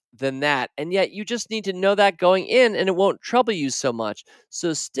worse than that. And yet you just need to know that going in, and it won't trouble you so much.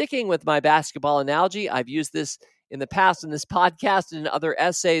 So sticking with my basketball analogy, I've used this in the past in this podcast and in other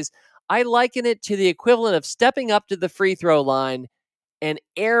essays. I liken it to the equivalent of stepping up to the free throw line and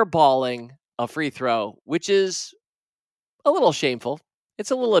airballing a free throw, which is a little shameful. It's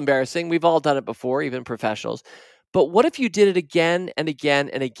a little embarrassing. We've all done it before, even professionals. But what if you did it again and again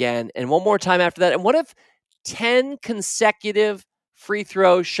and again, and one more time after that? And what if 10 consecutive free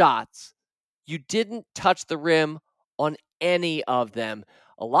throw shots, you didn't touch the rim on any of them?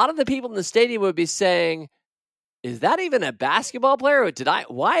 A lot of the people in the stadium would be saying, is that even a basketball player?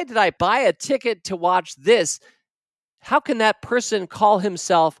 Why did I buy a ticket to watch this? How can that person call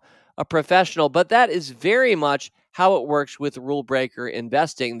himself a professional? But that is very much how it works with rule breaker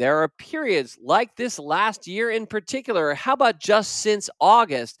investing. There are periods like this last year in particular, how about just since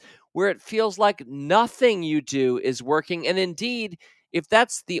August, where it feels like nothing you do is working. And indeed, if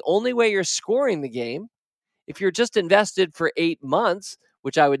that's the only way you're scoring the game, if you're just invested for 8 months,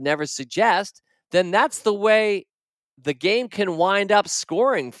 which I would never suggest, then that's the way the game can wind up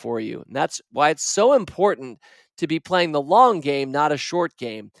scoring for you. And that's why it's so important to be playing the long game, not a short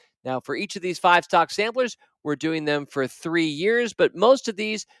game. Now, for each of these 5 stock samplers, we're doing them for 3 years, but most of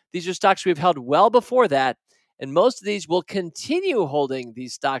these are stocks we've held well before that, and most of these will continue holding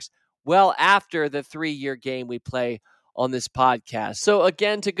these stocks well after the 3-year game we play on this podcast. So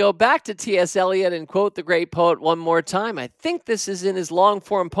again, to go back to T.S. Eliot and quote the great poet one more time, I think this is in his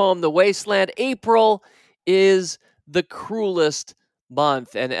long-form poem, The Wasteland. April is the cruelest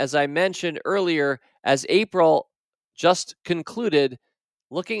month. And as I mentioned earlier, as April just concluded,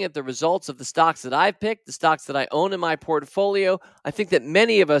 looking at the results of the stocks that I've picked, the stocks that I own in my portfolio, I think that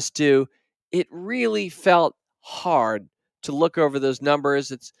many of us do, it really felt hard to look over those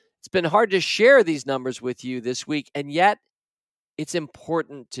numbers. It's been hard to share these numbers with you this week, and yet it's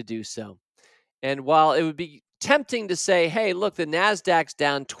important to do so. And while it would be tempting to say, hey, look, the NASDAQ's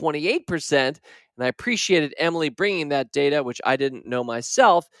down 28%, and I appreciated Emily bringing that data, which I didn't know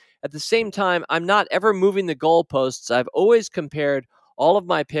myself, at the same time, I'm not ever moving the goalposts. I've always compared all of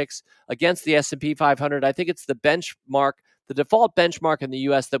my picks against the S&P 500. I think it's the benchmark, the default benchmark in the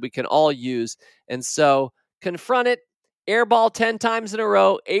U.S. that we can all use. And so confront it, airball 10 times in a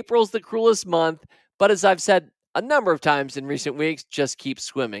row. April's the cruelest month. But as I've said a number of times in recent weeks, just keep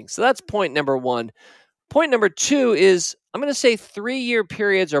swimming. So that's point number 1. Point number 2 is I'm going to say 3-year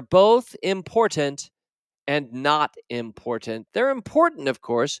periods are both important and not important. They're important, of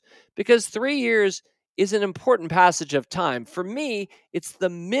course, because 3 years is an important passage of time. For me, it's the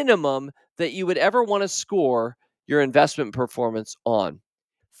minimum that you would ever want to score your investment performance on.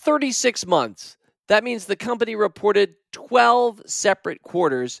 36 months. That means the company reported 12 separate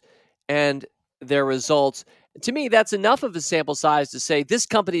quarters and their results. To me, that's enough of a sample size to say this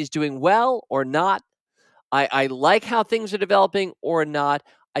company is doing well or not. I like how things are developing or not.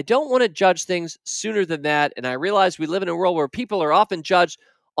 I don't want to judge things sooner than that. And I realize we live in a world where people are often judged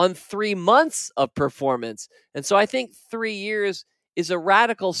on 3 months of performance. And so I think 3 years is a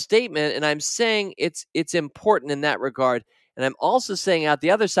radical statement. And I'm saying it's important in that regard. And I'm also saying out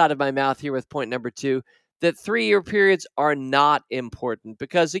the other side of my mouth here with point number 2, that 3-year periods are not important.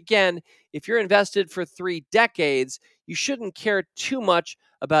 Because again, if you're invested for 3 decades, you shouldn't care too much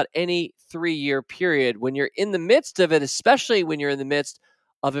about any 3-year period. When you're in the midst of it, especially when you're in the midst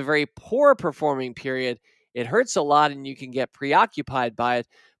of a very poor performing period, it hurts a lot and you can get preoccupied by it.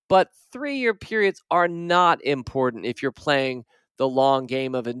 But 3-year periods are not important if you're playing the long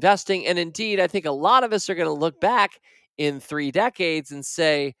game of investing. And indeed, I think a lot of us are going to look back in 3 decades and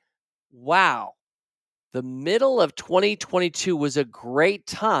say, wow, the middle of 2022 was a great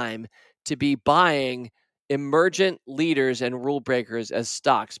time to be buying emergent leaders and rule breakers as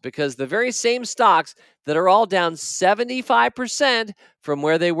stocks, because the very same stocks that are all down 75% from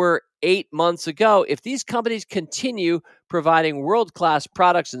where they were 8 months ago, if these companies continue providing world-class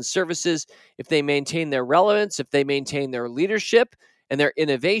products and services, if they maintain their relevance, if they maintain their leadership and their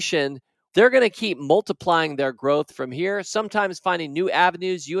innovation, they're going to keep multiplying their growth from here, sometimes finding new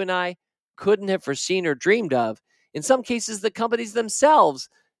avenues you and I couldn't have foreseen or dreamed of. In some cases, the companies themselves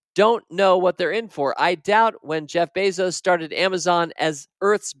don't know what they're in for. I doubt when Jeff Bezos started Amazon as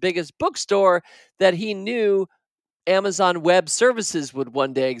Earth's biggest bookstore that he knew Amazon Web Services would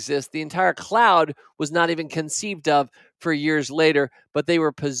one day exist. The entire cloud was not even conceived of for years later, but they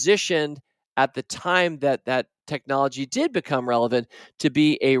were positioned at the time that that technology did become relevant to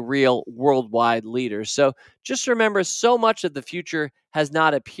be a real worldwide leader. So just remember, so much of the future has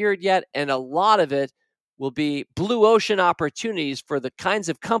not appeared yet, and a lot of it will be blue ocean opportunities for the kinds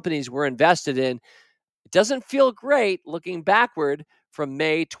of companies we're invested in. It doesn't feel great looking backward from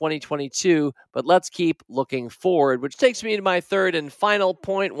May 2022, but let's keep looking forward, which takes me to my third and final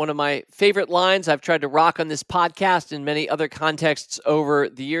point, one of my favorite lines I've tried to rock on this podcast in many other contexts over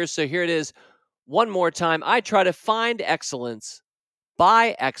the years. So here it is one more time. I try to find excellence,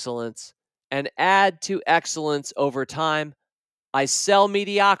 buy excellence, and add to excellence over time. I sell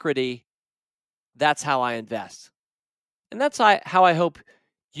mediocrity. That's how I invest. And that's how I hope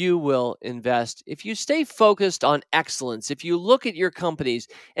you will invest. If you stay focused on excellence, if you look at your companies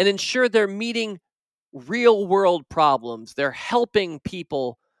and ensure they're meeting real world problems, they're helping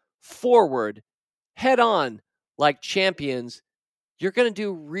people forward head on like champions, you're going to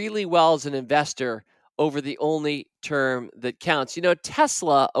do really well as an investor over the only term that counts. You know,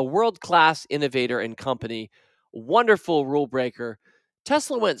 Tesla, a world-class innovator and company, wonderful rule breaker,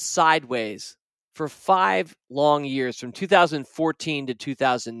 Tesla went sideways for 5 long years, from 2014 to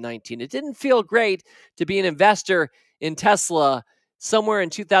 2019. It didn't feel great to be an investor in Tesla somewhere in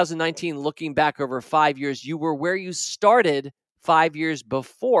 2019, looking back over 5 years. You were where you started 5 years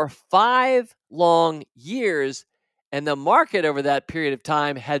before. 5 long years, and the market over that period of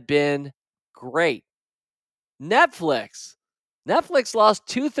time had been great. Netflix lost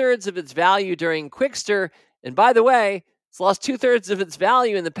 2/3 of its value during Quickster, and by the way, it's lost 2/3 of its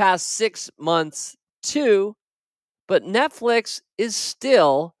value in the past 6 months too, but Netflix is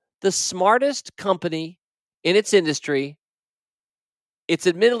still the smartest company in its industry. It's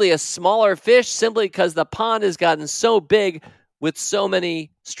admittedly a smaller fish simply because the pond has gotten so big with so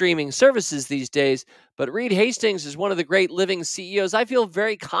many streaming services these days. But Reed Hastings is one of the great living CEOs. I feel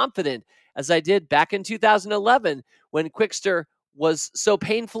very confident, as I did back in 2011 when Quickster was so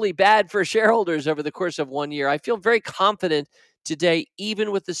painfully bad for shareholders over the course of 1 year. I feel very confident today,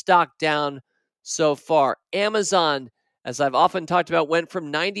 even with the stock down so far. Amazon, as I've often talked about, went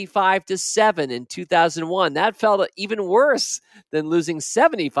from 95 to 7 in 2001. That felt even worse than losing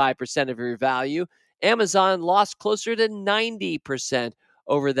 75% of your value. Amazon lost closer to 90%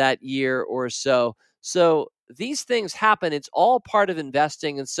 over that year or so. So these things happen. It's all part of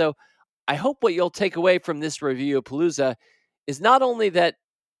investing. And so I hope what you'll take away from this Reviewapalooza is not only that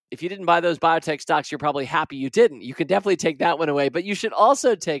if you didn't buy those biotech stocks, you're probably happy you didn't. You can definitely take that one away. But you should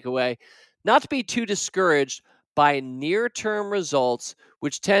also take away not to be too discouraged by near-term results,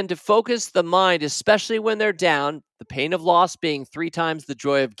 which tend to focus the mind, especially when they're down, the pain of loss being 3 times the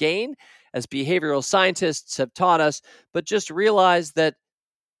joy of gain, as behavioral scientists have taught us. But just realize that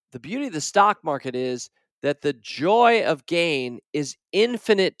the beauty of the stock market is that the joy of gain is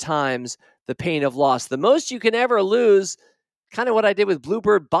infinite times the pain of loss. The most you can ever lose, kind of what I did with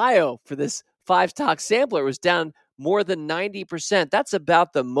Bluebird Bio for this 5-stock sampler, was down more than 90%. That's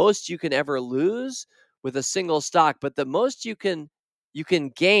about the most you can ever lose with a single stock, but the most you can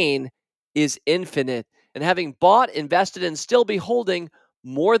gain is infinite. And having bought, invested, and still be holding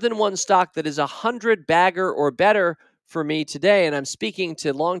more than one stock that is 100 bagger or better for me today, and I'm speaking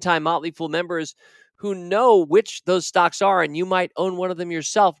to longtime Motley Fool members who know which those stocks are, and you might own one of them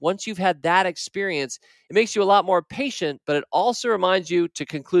yourself. Once you've had that experience, it makes you a lot more patient, but it also reminds you, to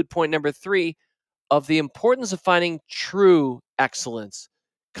conclude point number 3, of the importance of finding true excellence.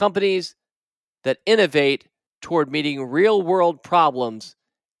 Companies that innovate toward meeting real-world problems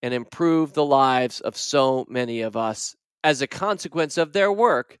and improve the lives of so many of us as a consequence of their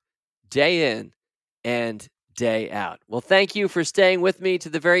work day in and day out. Well, thank you for staying with me to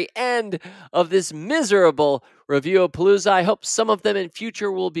the very end of this miserable Reviewapalooza. I hope some of them in future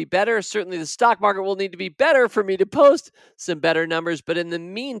will be better. Certainly the stock market will need to be better for me to post some better numbers. But in the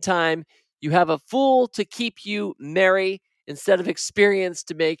meantime, you have a fool to keep you merry instead of experience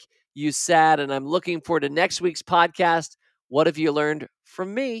to make you sad. And I'm looking forward to next week's podcast. What have you learned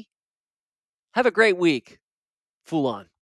from me? Have a great week. Fool on.